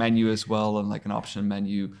invite menu as well and like an option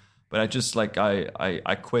menu. But I just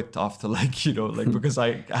I quit after because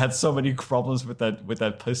I had so many problems with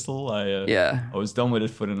that pistol. I was done with it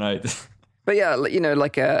for the night. But yeah,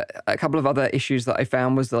 a couple of other issues that I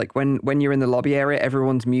found was like when you're in the lobby area,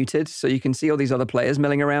 everyone's muted, so you can see all these other players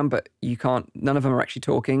milling around, but you can't. None of them are actually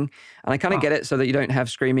talking. And I kind of get it so that you don't have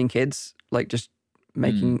screaming kids like just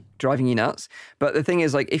driving you nuts. But the thing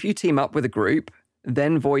is, like, if you team up with a group,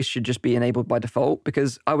 then voice should just be enabled by default.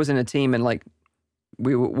 Because I was in a team and like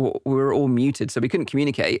we were all muted, so we couldn't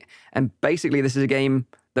communicate. And basically, this is a game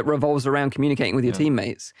that revolves around communicating with your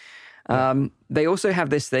teammates. They also have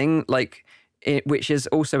this thing which is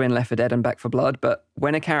also in Left 4 Dead and Back 4 Blood. But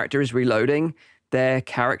when a character is reloading, their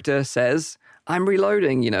character says, "I'm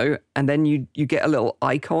reloading," and then you get a little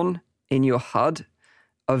icon in your HUD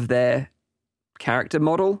of their character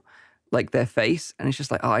model, like their face, and it's just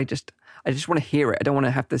like, I just want to hear it. I don't want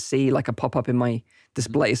to have to see like a pop-up in my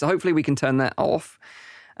display. So hopefully we can turn that off.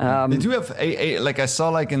 They do have like I saw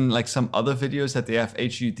like in like some other videos that they have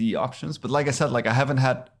HUD options, but like I said, like I haven't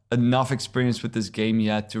had enough experience with this game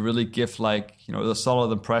yet to really give like a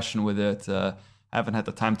solid impression with it. I haven't had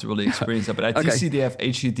the time to really experience that, but I do see they have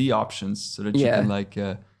HUD options so that you can like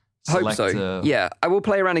select, hope so. I will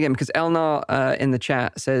play around again because Elnar in the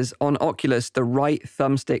chat says on Oculus the right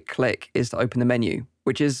thumbstick click is to open the menu,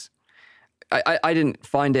 which is I didn't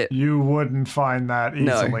find it. You wouldn't find that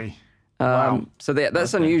easily. Wow. So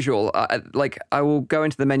that's unusual. I will go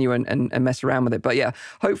into the menu and mess around with it. But yeah,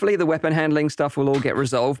 hopefully the weapon handling stuff will all get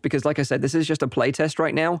resolved because, like I said, this is just a playtest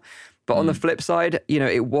right now. But on the flip side,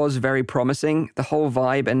 it was very promising. The whole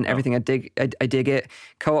vibe and everything, I dig it.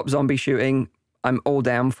 Co-op zombie shooting, I'm all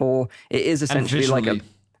down for. It is essentially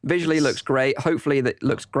visually looks great. Hopefully that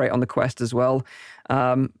looks great on the Quest as well.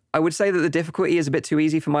 I would say that the difficulty is a bit too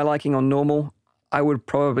easy for my liking on normal. I would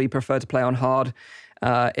probably prefer to play on hard.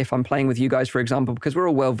 If I'm playing with you guys, for example, because we're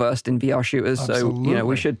all well versed in VR shooters,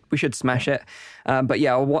 Absolutely. so we should smash it. But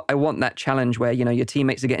yeah, I want that challenge where your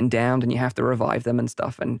teammates are getting downed and you have to revive them and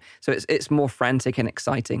stuff, and so it's more frantic and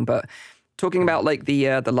exciting. But talking about like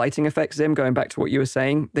the lighting effects, Zim, going back to what you were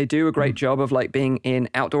saying, they do a great job of like being in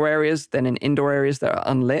outdoor areas, then in indoor areas that are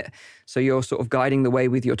unlit. So you're sort of guiding the way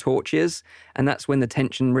with your torches, and that's when the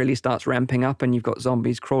tension really starts ramping up, and you've got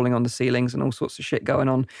zombies crawling on the ceilings and all sorts of shit going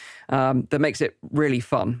on. That makes it really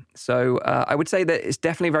fun. So I would say that it's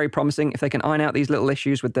definitely very promising. If they can iron out these little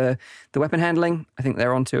issues with the weapon handling, I think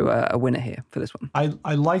they're onto a winner here for this one.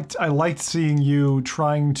 I liked seeing you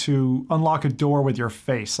trying to unlock a door with your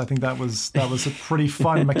face. I think that was a pretty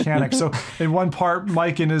fun mechanic. So in one part,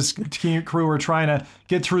 Mike and his crew are trying to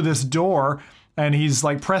get through this door, and he's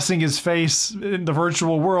like pressing his face in the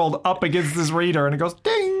virtual world up against this reader, and it goes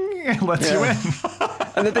ding and lets you in.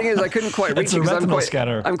 And the thing is, I couldn't quite reach it because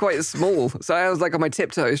I'm quite small. So I was like on my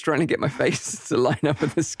tiptoes trying to get my face to line up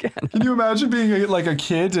with the scan. Can you imagine being a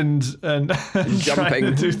kid and jumping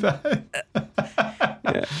to do that?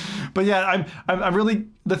 Yeah. But yeah, I'm really,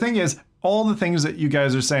 the thing is, all the things that you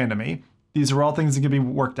guys are saying to me, these are all things that can be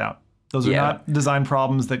worked out. Those are not design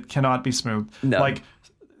problems that cannot be smooth. No. Like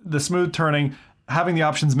the smooth turning, having the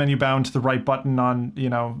options menu bound to the right button on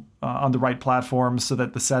the right platform so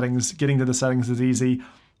that getting to the settings is easy,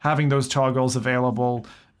 having those toggles available.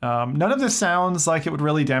 None of this sounds like it would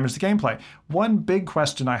really damage the gameplay. One big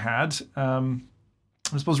question I had,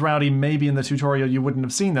 I suppose, Rowdy, maybe in the tutorial you wouldn't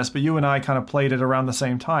have seen this, but you and I kind of played it around the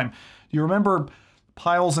same time. Do you remember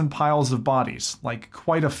piles and piles of bodies, like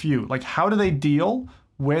quite a few? Like, how do they deal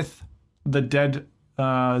with the dead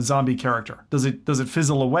zombie character? Does it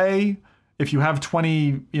fizzle away? If you have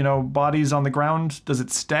 20, bodies on the ground, does it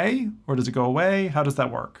stay or does it go away? How does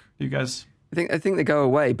that work? You guys? I think they go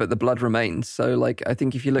away, but the blood remains. So, like, I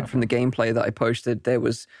think if you look from the gameplay that I posted, there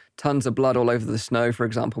was tons of blood all over the snow, for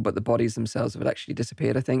example, but the bodies themselves have actually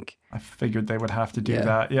disappeared, I think. I figured they would have to do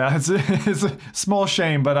that. Yeah, it's a small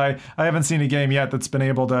shame, but I haven't seen a game yet that's been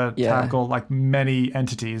able to tackle like many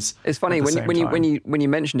entities. It's funny when you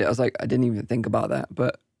mentioned it, I was like, I didn't even think about that,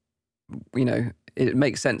 but it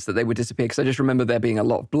makes sense that they would disappear because I just remember there being a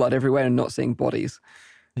lot of blood everywhere and not seeing bodies.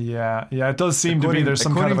 Yeah, it does seem to be there's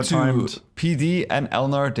some kind of a timed. PD and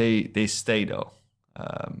Elnar, they stay though.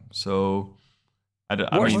 So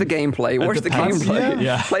watch the gameplay.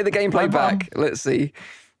 Yeah. Play the gameplay back. Let's see.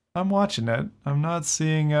 I'm watching it. I'm not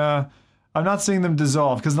seeing them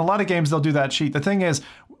dissolve because in a lot of games they'll do that cheat. The thing is,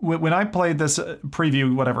 when I played this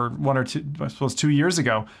preview, whatever, 1 or 2, I suppose 2 years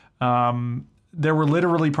ago, there were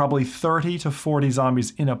literally probably 30 to 40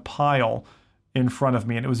 zombies in a pile in front of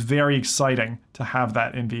me, and it was very exciting to have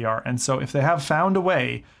that in VR. And so if they have found a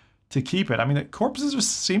way to keep it, I mean, the corpses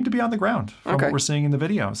seem to be on the the ground from what we're seeing in the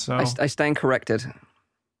video. So I stand corrected.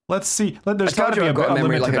 Let's see. There's got to be a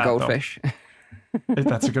memory limit like to a that, goldfish.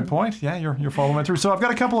 That's a good point. Yeah, you're following it through. So I've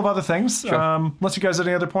got a couple of other things. Sure. Unless you guys had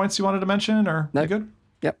any other points you wanted to mention, or no. You good?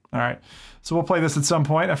 Yep. All right. So we'll play this at some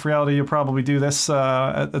point. F Reality, you'll probably do this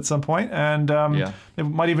at some point, and they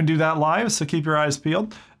might even do that live. So keep your eyes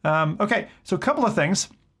peeled. Okay. So a couple of things.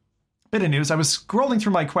 Bit of news. I was scrolling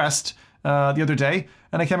through my Quest the other day,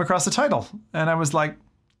 and I came across the title, and I was like,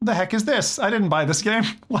 the heck is this? I didn't buy this game.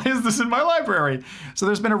 Why is this in my library? So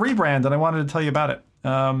there's been a rebrand, and I wanted to tell you about it.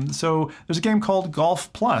 So there's a game called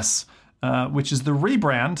Golf Plus, which is the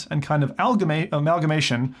rebrand and kind of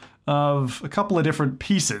amalgamation of a couple of different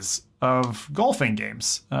pieces of golfing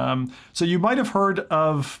games. So you might have heard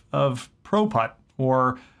of Pro Putt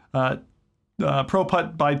or Pro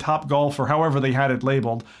Putt by Top Golf, or however they had it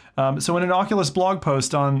labeled. So in an Oculus blog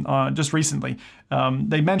post on just recently,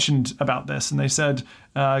 they mentioned about this, and they said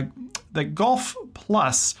that Golf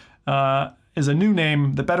Plus is a new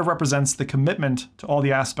name that better represents the commitment to all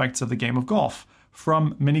the aspects of the game of golf,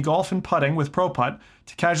 from mini golf and putting with Pro Putt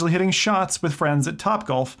to casually hitting shots with friends at Top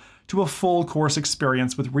Golf to a full course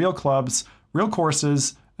experience with real clubs, real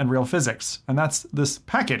courses, and real physics. And that's this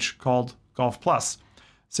package called Golf Plus.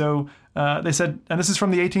 So they said, and this is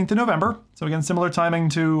from the 18th of November, so again, similar timing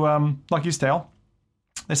to Lucky's Tale.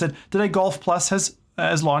 They said, today Golf Plus has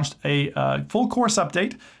launched a full course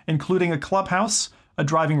update, including a clubhouse, a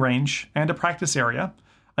driving range, and a practice area,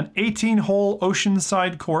 an 18-hole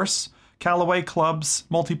oceanside course, Callaway clubs,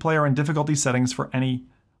 multiplayer and difficulty settings for any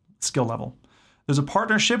skill level. There's a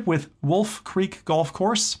partnership with Wolf Creek Golf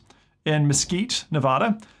Course in Mesquite,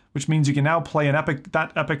 Nevada, which means you can now play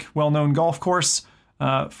that epic, well-known golf course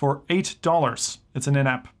for $8. It's an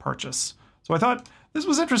in-app purchase. So I thought this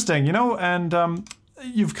was interesting, and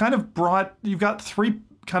you've got three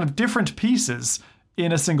kind of different pieces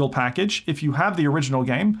in a single package. If you have the original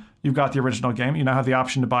game, you've got the original game. You now have the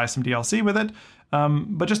option to buy some DLC with it.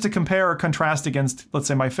 But just to compare or contrast against, let's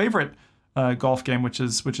say, my favorite golf game, which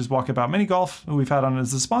is Walkabout Mini Golf, who we've had on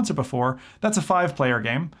as a sponsor before, that's a 5-player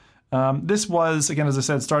game. This was, again, as I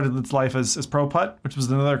said, started its life as Pro Putt, which was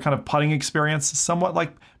another kind of putting experience, somewhat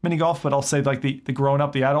like mini golf, but I'll say like the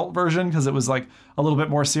grown-up, the adult version, because it was like a little bit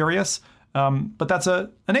more serious. But that's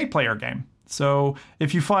an 8-player game. So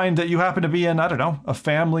if you find that you happen to be in, I don't know, a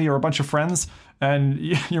family or a bunch of friends, and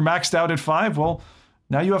you're maxed out at 5, well,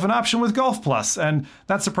 now you have an option with Golf Plus. And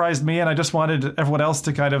that surprised me, and I just wanted everyone else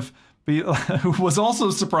to kind of be, who was also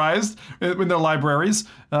surprised in their libraries.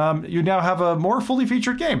 You now have a more fully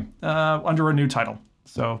featured game under a new title.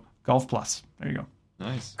 So Golf Plus. There you go.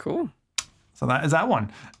 Nice. Cool. So that is that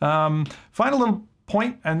one. Final little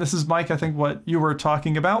point, and this is, Mike, I think what you were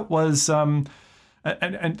talking about was...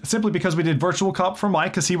 And simply because we did Virtual Cop for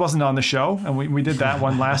Mike, because he wasn't on the show, and we did that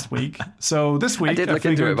one last week. So this week... I did look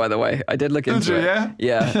into it, by the way. I did look into it. Yeah?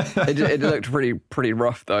 Yeah. It looked pretty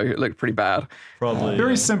rough, though. It looked pretty bad. Probably.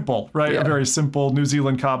 Very simple, right? Yeah. A very simple New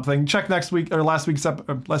Zealand cop thing. Check next week, or last week's,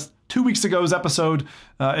 2 weeks ago's episode,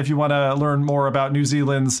 if you want to learn more about New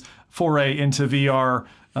Zealand's foray into VR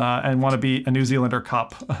and want to be a New Zealander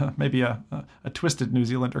cop. Maybe a twisted New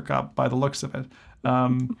Zealander cop by the looks of it.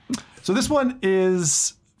 So this one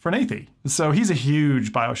is for Nathie. So he's a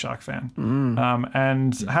huge BioShock fan.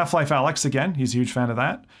 And Half-Life Alyx, again, he's a huge fan of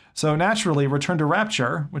that. So naturally, Return to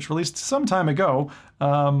Rapture, which released some time ago,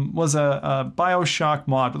 was a BioShock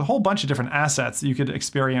mod with a whole bunch of different assets that you could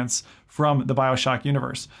experience from the BioShock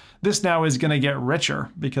universe. This now is going to get richer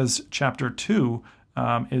because Chapter 2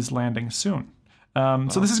 is landing soon.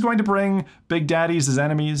 So this is going to bring Big Daddies as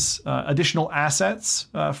enemies, additional assets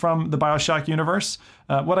from the BioShock universe.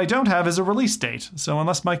 What I don't have is a release date. So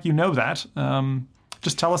unless, Mike, you know that,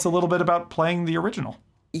 just tell us a little bit about playing the original.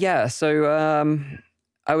 Yeah, so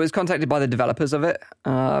I was contacted by the developers of it,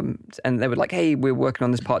 and they were like, hey, we're working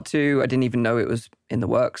on this part 2. I didn't even know it was in the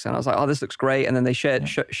works. And I was like, oh, this looks great. And then they shared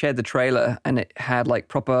the trailer, and it had like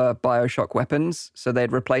proper BioShock weapons. So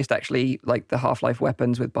they'd replaced actually like the Half-Life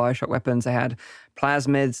weapons with BioShock weapons. They had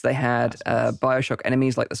plasmids, they had BioShock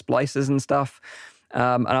enemies like the splicers and stuff.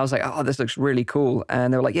 And I was like, oh, this looks really cool.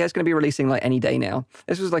 And they were like, yeah, it's going to be releasing like any day now.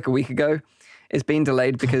 This was like a week ago. It's been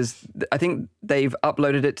delayed because I think they've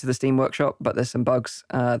uploaded it to the Steam Workshop, but there's some bugs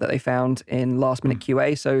that they found in last-minute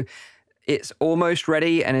QA. So it's almost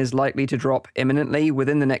ready and is likely to drop imminently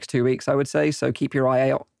within the next 2 weeks, I would say. So keep your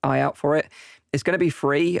eye out for it. It's going to be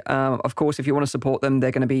free. Of course, if you want to support them,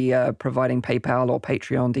 they're going to be providing PayPal or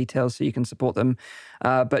Patreon details so you can support them.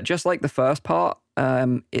 But just like the first part,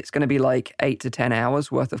 it's going to be like 8 to 10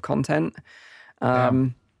 hours worth of content.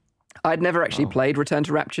 I'd never actually played Return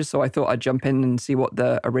to Rapture, so I thought I'd jump in and see what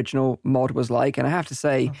the original mod was like. And I have to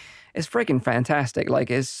say, it's freaking fantastic. Like,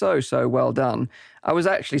 it's so well done. I was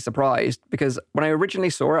actually surprised because when I originally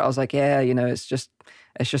saw it, I was like, yeah, it's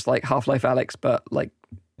just like Half-Life Alyx, but like,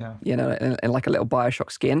 in like a little BioShock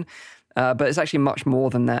skin. But it's actually much more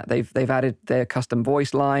than that. They've added their custom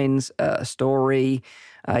voice lines, a story.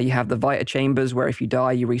 You have the Vita Chambers, where if you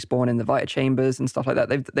die, you respawn in the Vita Chambers and stuff like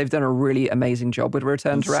that. They've done a really amazing job with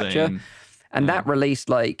Return to Rapture. And that released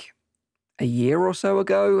like a year or so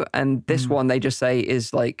ago. And this one, they just say,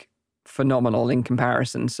 is like phenomenal in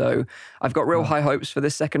comparison. So I've got real high hopes for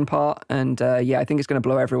this second part. And I think it's going to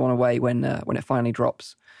blow everyone away when it finally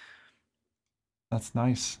drops. That's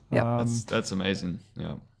nice. Yeah, that's amazing.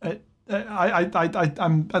 Yeah.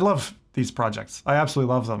 I love these projects. I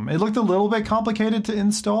absolutely love them. It looked a little bit complicated to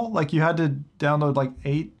install. Like you had to download like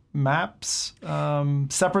 8 maps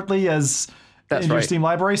separately as in your Steam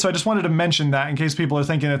library. So I just wanted to mention that in case people are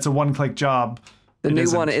thinking it's a one-click job. The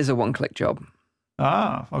new one is a one-click job.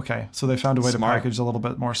 Ah, okay. So they found a way to package a little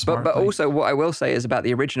bit more smartly. But also what I will say is about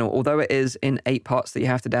the original, although it is in 8 parts that you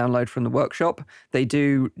have to download from the workshop, they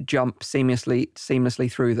do jump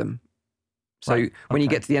seamlessly through them. So when you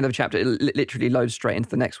get to the end of a chapter, it literally loads straight into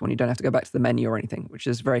the next one. You don't have to go back to the menu or anything, which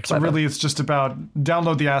is very clever. So really it's just about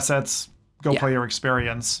download the assets, go play your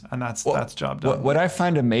experience, and that's job done. What I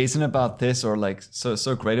find amazing about this, or like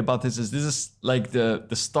so great about this is like the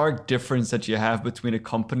stark difference that you have between a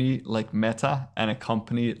company like Meta and a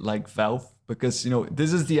company like Valve. because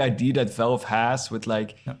this is the idea that Valve has with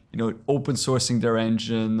open sourcing their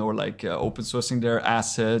engine or open sourcing their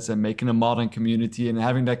assets and making a modern community and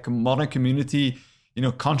having that modern community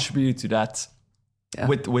contribute to that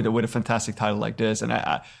with a fantastic title like this. And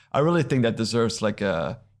I really think that deserves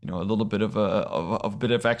a little bit of a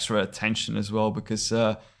bit of extra attention as well, because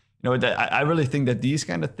I really think that these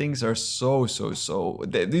kind of things are so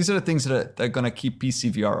these are the things that are going to keep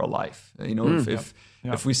PC VR alive.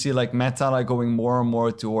 If we see Meta going more and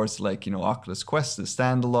more towards Oculus Quest, the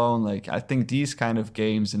standalone, I think these kind of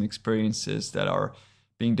games and experiences that are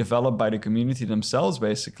being developed by the community themselves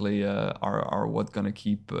basically are what going to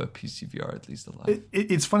keep PC VR at least alive.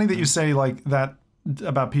 It's funny that you say that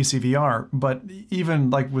about PC VR, but even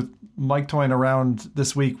with Mike toying around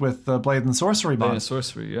this week with the Blade and Sorcery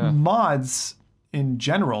mods in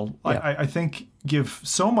general, I think give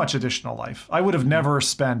so much additional life. I would have never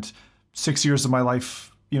spent 6 years of my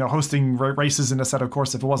life, hosting races in Assetto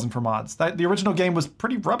Corsa if it wasn't for mods. The original game was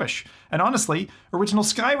pretty rubbish. And honestly, original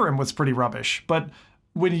Skyrim was pretty rubbish. But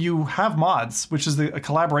when you have mods, which is a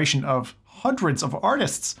collaboration of hundreds of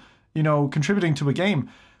artists, contributing to a game,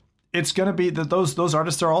 it's going to be that those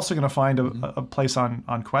artists are also going to find a place on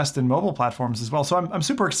Quest and mobile platforms as well. So I'm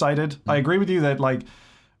super excited. I agree with you that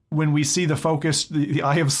when we see the focus, the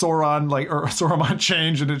Eye of Sauron, or Saruman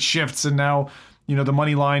change, and it shifts, and now the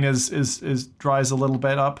money line is dries a little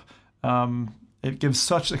bit up. It gives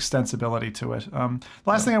such extensibility to it. The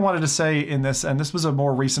last thing I wanted to say in this, and this was a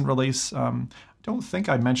more recent release. I don't think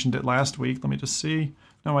I mentioned it last week. Let me just see.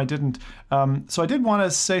 No, I didn't. So I did want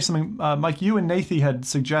to say something. Mike, you and Nathy had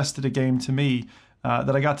suggested a game to me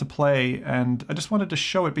that I got to play, and I just wanted to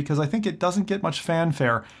show it because I think it doesn't get much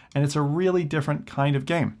fanfare, and it's a really different kind of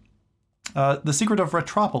game. The Secret of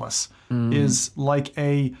Retropolis is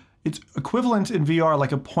it's equivalent in VR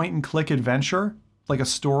like a point-and-click adventure, like a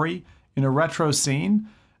story in a retro scene.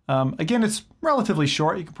 Again, it's relatively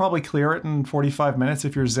short. You can probably clear it in 45 minutes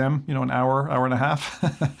if you're Zim, an hour and a half.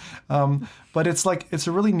 But it's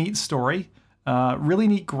a really neat story, really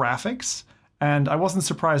neat graphics. And I wasn't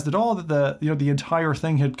surprised at all that the entire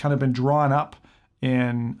thing had kind of been drawn up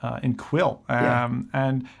in Quill.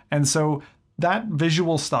 And so that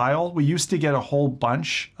visual style, we used to get a whole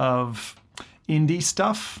bunch of indie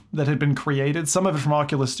stuff that had been created, some of it from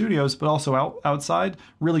Oculus Studios, but also outside,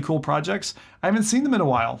 really cool projects. I haven't seen them in a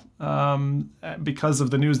while because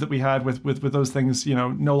of the news that we had with those things,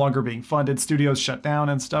 no longer being funded, studios shut down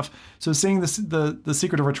and stuff. So seeing the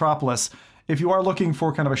Secret of Retropolis, if you are looking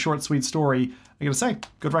for kind of a short, sweet story, I gotta say,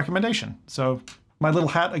 good recommendation. So my little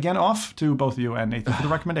hat again off to both of you and Nathan for the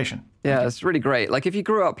recommendation. Yeah, it's really great. If you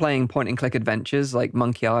grew up playing point-and-click adventures like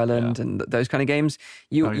Monkey Island and those kind of games,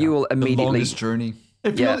 you will immediately... The Longest Journey.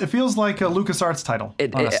 It feels like a LucasArts title,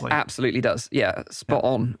 honestly. It absolutely does. Yeah, spot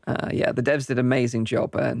on. The devs did an amazing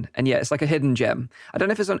job. And it's like a hidden gem. I don't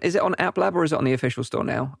know if is it on App Lab or is it on the official store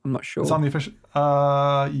now? I'm not sure. It's on the official...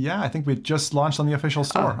 I think we just launched on the official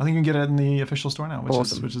store. I think you can get it in the official store now,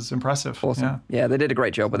 which is impressive. Awesome. Yeah, they did a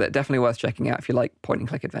great job with it. Definitely worth checking out if you like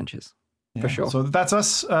point-and-click adventures. For sure. So that's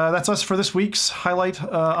us. That's us for this week's highlight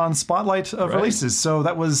on Spotlight of releases. So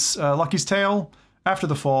that was Lucky's Tale, After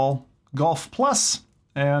the Fall, Golf Plus,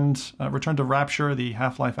 and Return to Rapture, the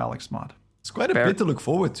Half-Life Alyx mod. It's quite a bit to look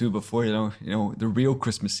forward to before the real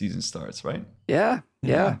Christmas season starts, right? Yeah,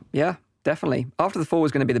 definitely. After the Fall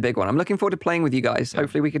is going to be the big one. I'm looking forward to playing with you guys.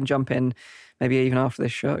 Hopefully, we can jump in, maybe even after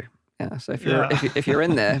this show. Yeah. So if you're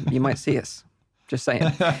in there, you might see us. Just saying.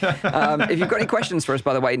 If you've got any questions for us,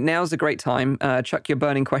 by the way, now's a great time. Chuck your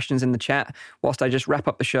burning questions in the chat whilst I just wrap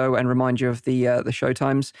up the show and remind you of the show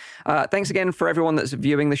times. Thanks again for everyone that's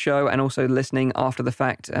viewing the show and also listening after the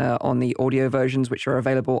fact on the audio versions, which are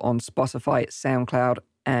available on Spotify, SoundCloud,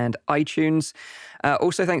 and iTunes.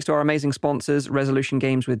 Also, thanks to our amazing sponsors, Resolution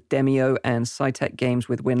Games with Demio and SciTech Games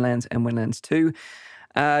with Windlands and Windlands 2.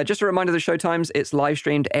 Just a reminder of the show times. It's live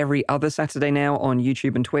streamed every other Saturday now on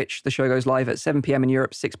YouTube and Twitch. The show goes live at 7 p.m. in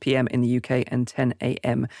Europe, 6 p.m. in the UK, and 10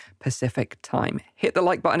 a.m. Pacific time. Hit the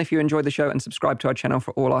like button if you enjoyed the show and subscribe to our channel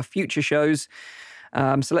for all our future shows.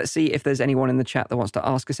 So let's see if there's anyone in the chat that wants to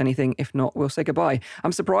ask us anything. If not, we'll say goodbye.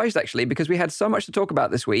 I'm surprised, actually, because we had so much to talk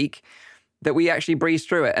about this week that we actually breezed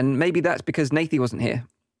through it. And maybe that's because Nathy wasn't here.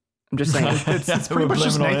 I'm just saying. It's pretty much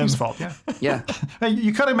just Nathan's fault, Yeah. Hey,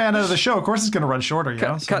 you cut a man out of the show, of course it's going to run shorter,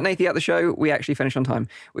 Cut Nathy out of the show, we actually finished on time.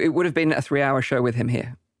 It would have been a 3-hour show with him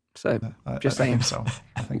here. So, just saying.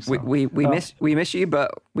 I think so. We miss you,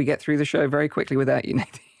 but we get through the show very quickly without you,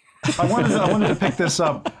 Nathy. I wanted to pick this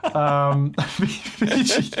up.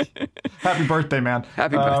 Happy birthday, man.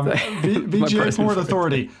 Happy birthday. VGA Port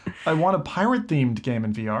Authority. I want a pirate-themed game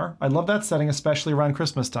in VR. I love that setting, especially around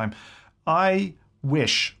Christmas time. I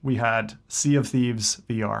wish we had Sea of Thieves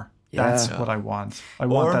VR. That's what I want. I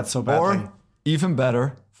want that so badly. Or even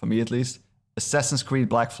better, for me at least, Assassin's Creed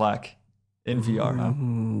Black Flag in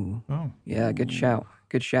VR. Oh. Yeah, good shout.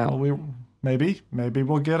 Good shout. Well, maybe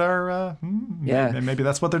we'll get our maybe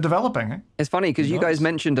that's what they're developing. Eh? It's funny because you guys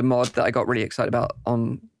mentioned a mod that I got really excited about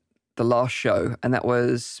on the last show, and that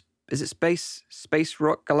was, is it Space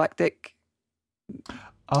Rock Galactic?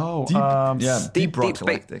 Oh, Deep Rock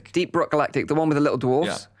Galactic. Deep Rock Galactic, the one with the little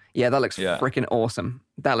dwarves. Yeah, that looks freaking awesome.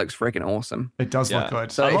 That looks freaking awesome. It does look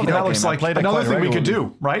good. So I love that looks like another thing we could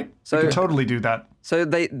do, right? So we could totally do that. So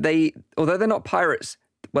they although they're not pirates,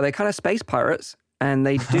 well, they're kind of space pirates, and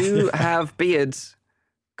they do have beards,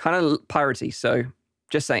 kind of piratey. So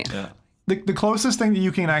just saying. Yeah. The closest thing that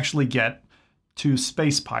you can actually get to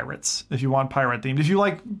space pirates, if you want pirate themed. If you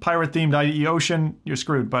like pirate themed, i.e. ocean, you're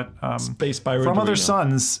screwed. But Space Pirate From Other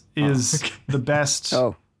Suns is the best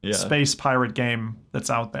space pirate game that's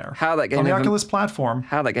out there. How that game on the Oculus platform.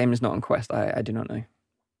 How that game is not on Quest, I do not know.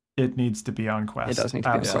 It needs to be on Quest. It does need to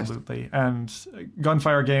be on Quest. Absolutely. And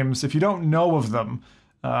Gunfire Games, if you don't know of them,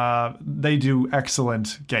 they do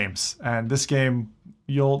excellent games. And this game,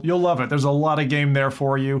 you'll love it. There's a lot of game there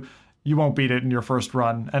for you. You won't beat it in your first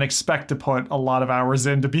run, and expect to put a lot of hours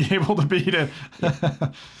in to be able to beat it.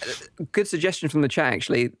 Good suggestion from the chat,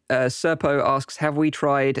 actually. Serpo asks, have we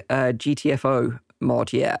tried GTFO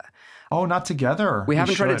mod yet? Oh, not together. We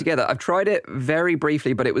haven't tried it together. I've tried it very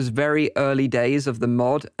briefly, but it was very early days of the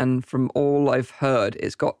mod, and from all I've heard,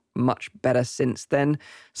 it's got much better since then.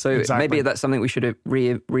 So maybe that's something we should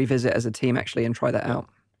revisit as a team, actually, and try that out.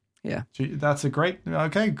 Yeah. That's a great,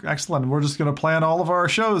 okay, excellent. We're just going to plan all of our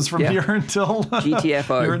shows from here until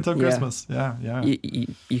GTFO. Here until Christmas. Yeah.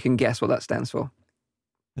 You can guess what that stands for.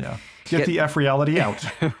 Yeah. Get the F reality out.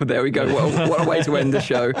 There we go. What a way to end the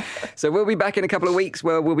show. So we'll be back in a couple of weeks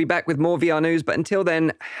where we'll be back with more VR news. But until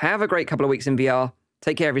then, have a great couple of weeks in VR.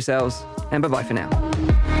 Take care of yourselves, and bye-bye for now.